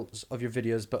titles of your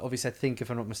videos, but obviously I think,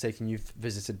 if I'm not mistaken, you've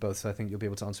visited both, so I think you'll be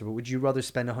able to answer. But would you rather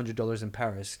spend $100 in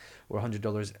Paris or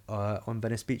 $100 on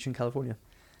Venice Beach in California?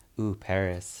 Ooh,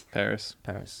 Paris. Paris.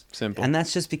 Simple. And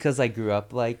that's just because I grew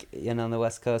up on the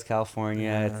West Coast, California.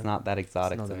 Yeah. It's not that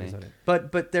exotic It's not to that me.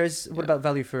 exotic. But there's what about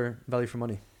value for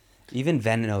money? Even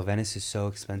Venice is so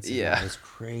expensive. Yeah. It was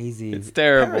crazy. It's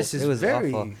terrible. Paris is It was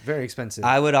very awful. very expensive.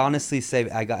 I would honestly say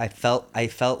I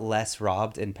felt less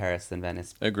robbed in Paris than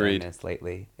Venice. Agreed. Venice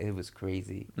lately. It was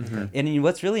crazy. Mhm. And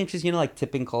what's really interesting, like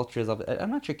tipping cultures of,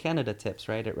 I'm not sure Canada tips,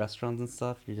 right, at restaurants and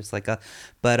stuff. You're just like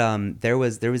but there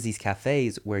was these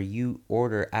cafes where you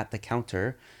order at the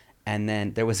counter, and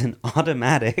then there was an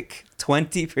automatic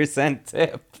 20%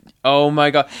 tip. Oh my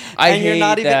god, I And you're hate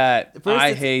not even- that. I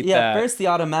it's- hate yeah, that. first the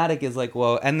automatic is like,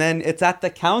 whoa, and then it's at the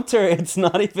counter. It's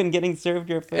not even getting served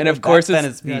your food. And of course, That's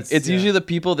it's Venice Beach. it's usually the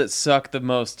people that suck the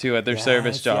most too at their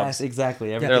service Yes, jobs. Yes, exactly.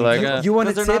 Yeah, They're like, you want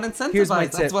a because tip? they're not incentivized. Here's my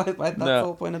That's tip. why that's No. the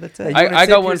whole point of the tip. You I- want a I tip?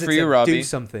 got one Here's a for you, tip. Robbie. Do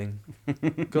something.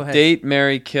 Go ahead. Date,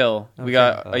 marry, kill. We Okay.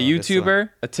 got Oh, a this one. YouTuber,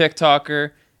 a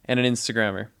TikToker, and an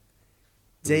Instagrammer.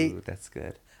 Date. Ooh, that's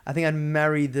good. I think I'd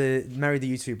marry the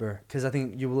YouTuber because I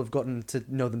think you will have gotten to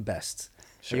know them best.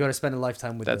 So you got to spend a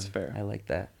lifetime with That's them. fair. I like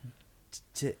that.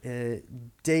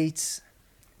 Date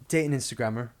an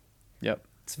Instagrammer. Yep.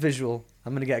 It's visual.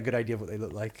 I'm gonna get a good idea of what they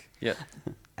look like. Yep.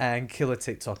 And kill a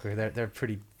TikToker. They're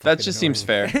pretty. That fucking just seems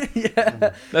annoying. fair.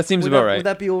 Yeah. That seems Would about that, right. Would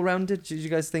that be all rounded? Did you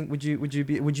guys think? Would you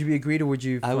be agreed or would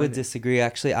you? I would find it- disagree.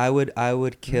 Actually, I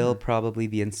would kill probably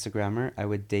the Instagrammer. I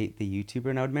would date the YouTuber,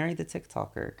 and I would marry the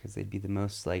TikToker because they'd be the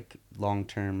most like long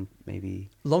term, maybe.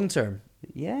 long term.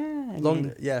 Yeah. I Long.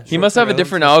 mean, Yeah. He must have a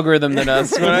different algorithm than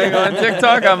us. When I go on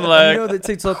TikTok, I'm You like, know that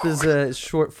TikTok is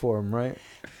short form, right?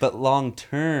 but long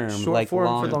term, Short like form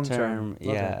for long long term. term.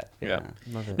 Love Yeah. it. Yeah.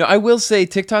 Love it. no, I will say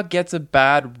TikTok gets a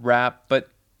bad rap, but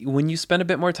when you spend a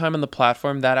bit more time on the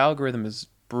platform, that algorithm is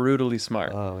brutally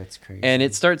smart. Oh, it's crazy. And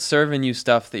it starts serving you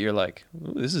stuff that you're like,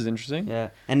 ooh, this is interesting. Yeah,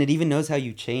 and it even knows how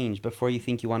you change. Before you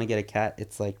think you want to get a cat,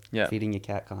 it's like Yeah. feeding you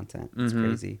cat content. It's Mhm.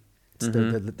 crazy.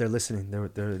 They're listening.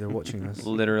 They're watching us.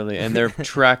 Literally, and they're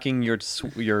tracking your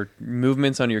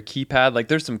movements on your keypad. Like,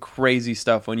 there's some crazy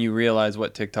stuff when you realize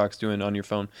what TikTok's doing on your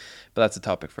phone. But that's a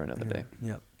topic for another day.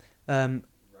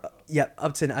 Yeah,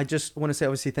 Upton, I just want to say,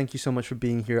 obviously, thank you so much for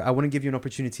being here. I want to give you an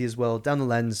opportunity as well, down the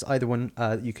lens, either one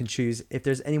you can choose. If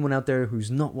there's anyone out there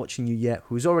who's not watching you yet,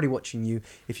 who's already watching you,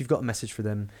 if you've got a message for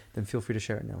them, then feel free to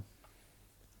share it now.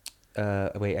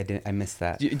 Wait, I missed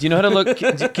that. Do you know how to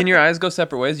look? Can your eyes go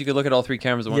separate ways? You could look at all three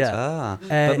cameras at once. Yeah. Ah,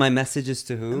 Uh, but my message is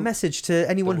to A who? message to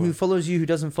anyone who follows you, who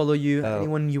doesn't follow you, Oh.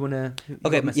 anyone you want to...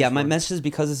 Okay, yeah, my message is,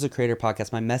 because it's a creator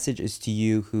podcast, my message is to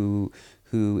you who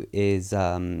is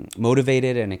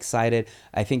motivated and excited.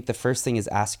 I think the first thing is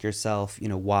ask yourself,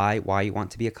 why you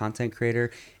want to be a content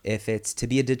creator. If it's to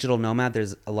be a digital nomad,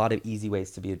 there's a lot of easy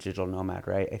ways to be a digital nomad,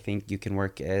 right? I think you can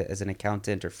work as an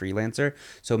accountant or freelancer.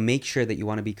 So make sure that you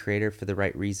want to be creator for the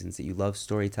right reasons, that you love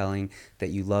storytelling, that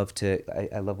you love to,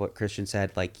 I love what Christian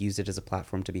said, like use it as a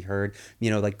platform to be heard,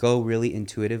 like go really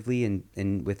intuitively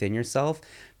and within yourself,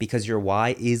 because your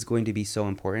why is going to be so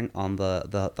important on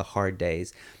the hard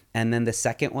days. And then the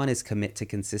second one is commit to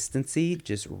consistency.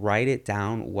 Just write it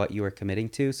down what you are committing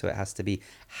to. So it has to be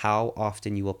how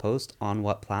often you will post, on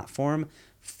what platform,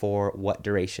 for what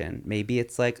duration. Maybe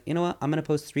it's like, you know what, I'm going to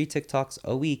post 3 TikToks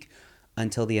a week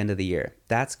until the end of the year.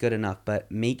 That's good enough,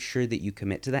 but make sure that you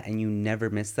commit to that and you never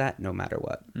miss that no matter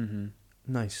what. Mm-hmm.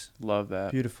 Nice. Love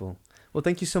that. Beautiful. Well,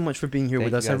 thank you so much for being here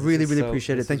Thank with you us. I guys. really, This was really so-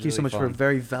 appreciate it. this Thank was you so really much for a fun.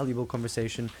 very valuable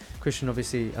conversation. Christian,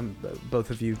 obviously, both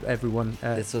of you, everyone.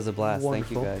 This was a blast.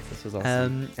 Wonderful. Thank you guys. This was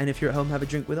awesome. And if you're at home, have a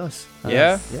drink with us.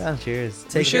 Yeah. Yeah. Cheers.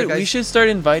 Take care, We guys. should start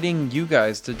inviting you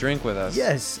guys to drink with us.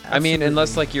 Yes. I mean,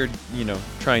 unless absolutely. like you're,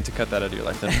 trying to cut that out of your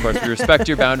life, then of course we respect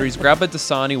your boundaries. Grab a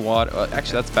Dasani water.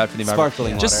 Actually, that's bad for the environment.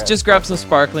 Sparkling Just water. grab some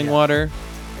sparkling Yeah. water.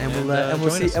 And and, we'll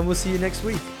join see us. and we'll see you next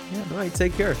week. Yeah. All right.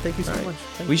 Take care. Thank you so All right. much.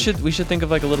 Thank We you. should think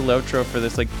of like a little outro for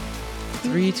this, like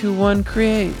 3, 2, 1,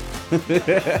 create.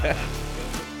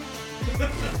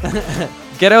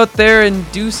 Get out there and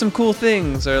do some cool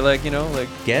things, or like Get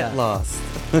Yeah. lost.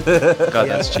 God,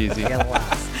 that's cheesy. Get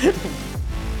lost.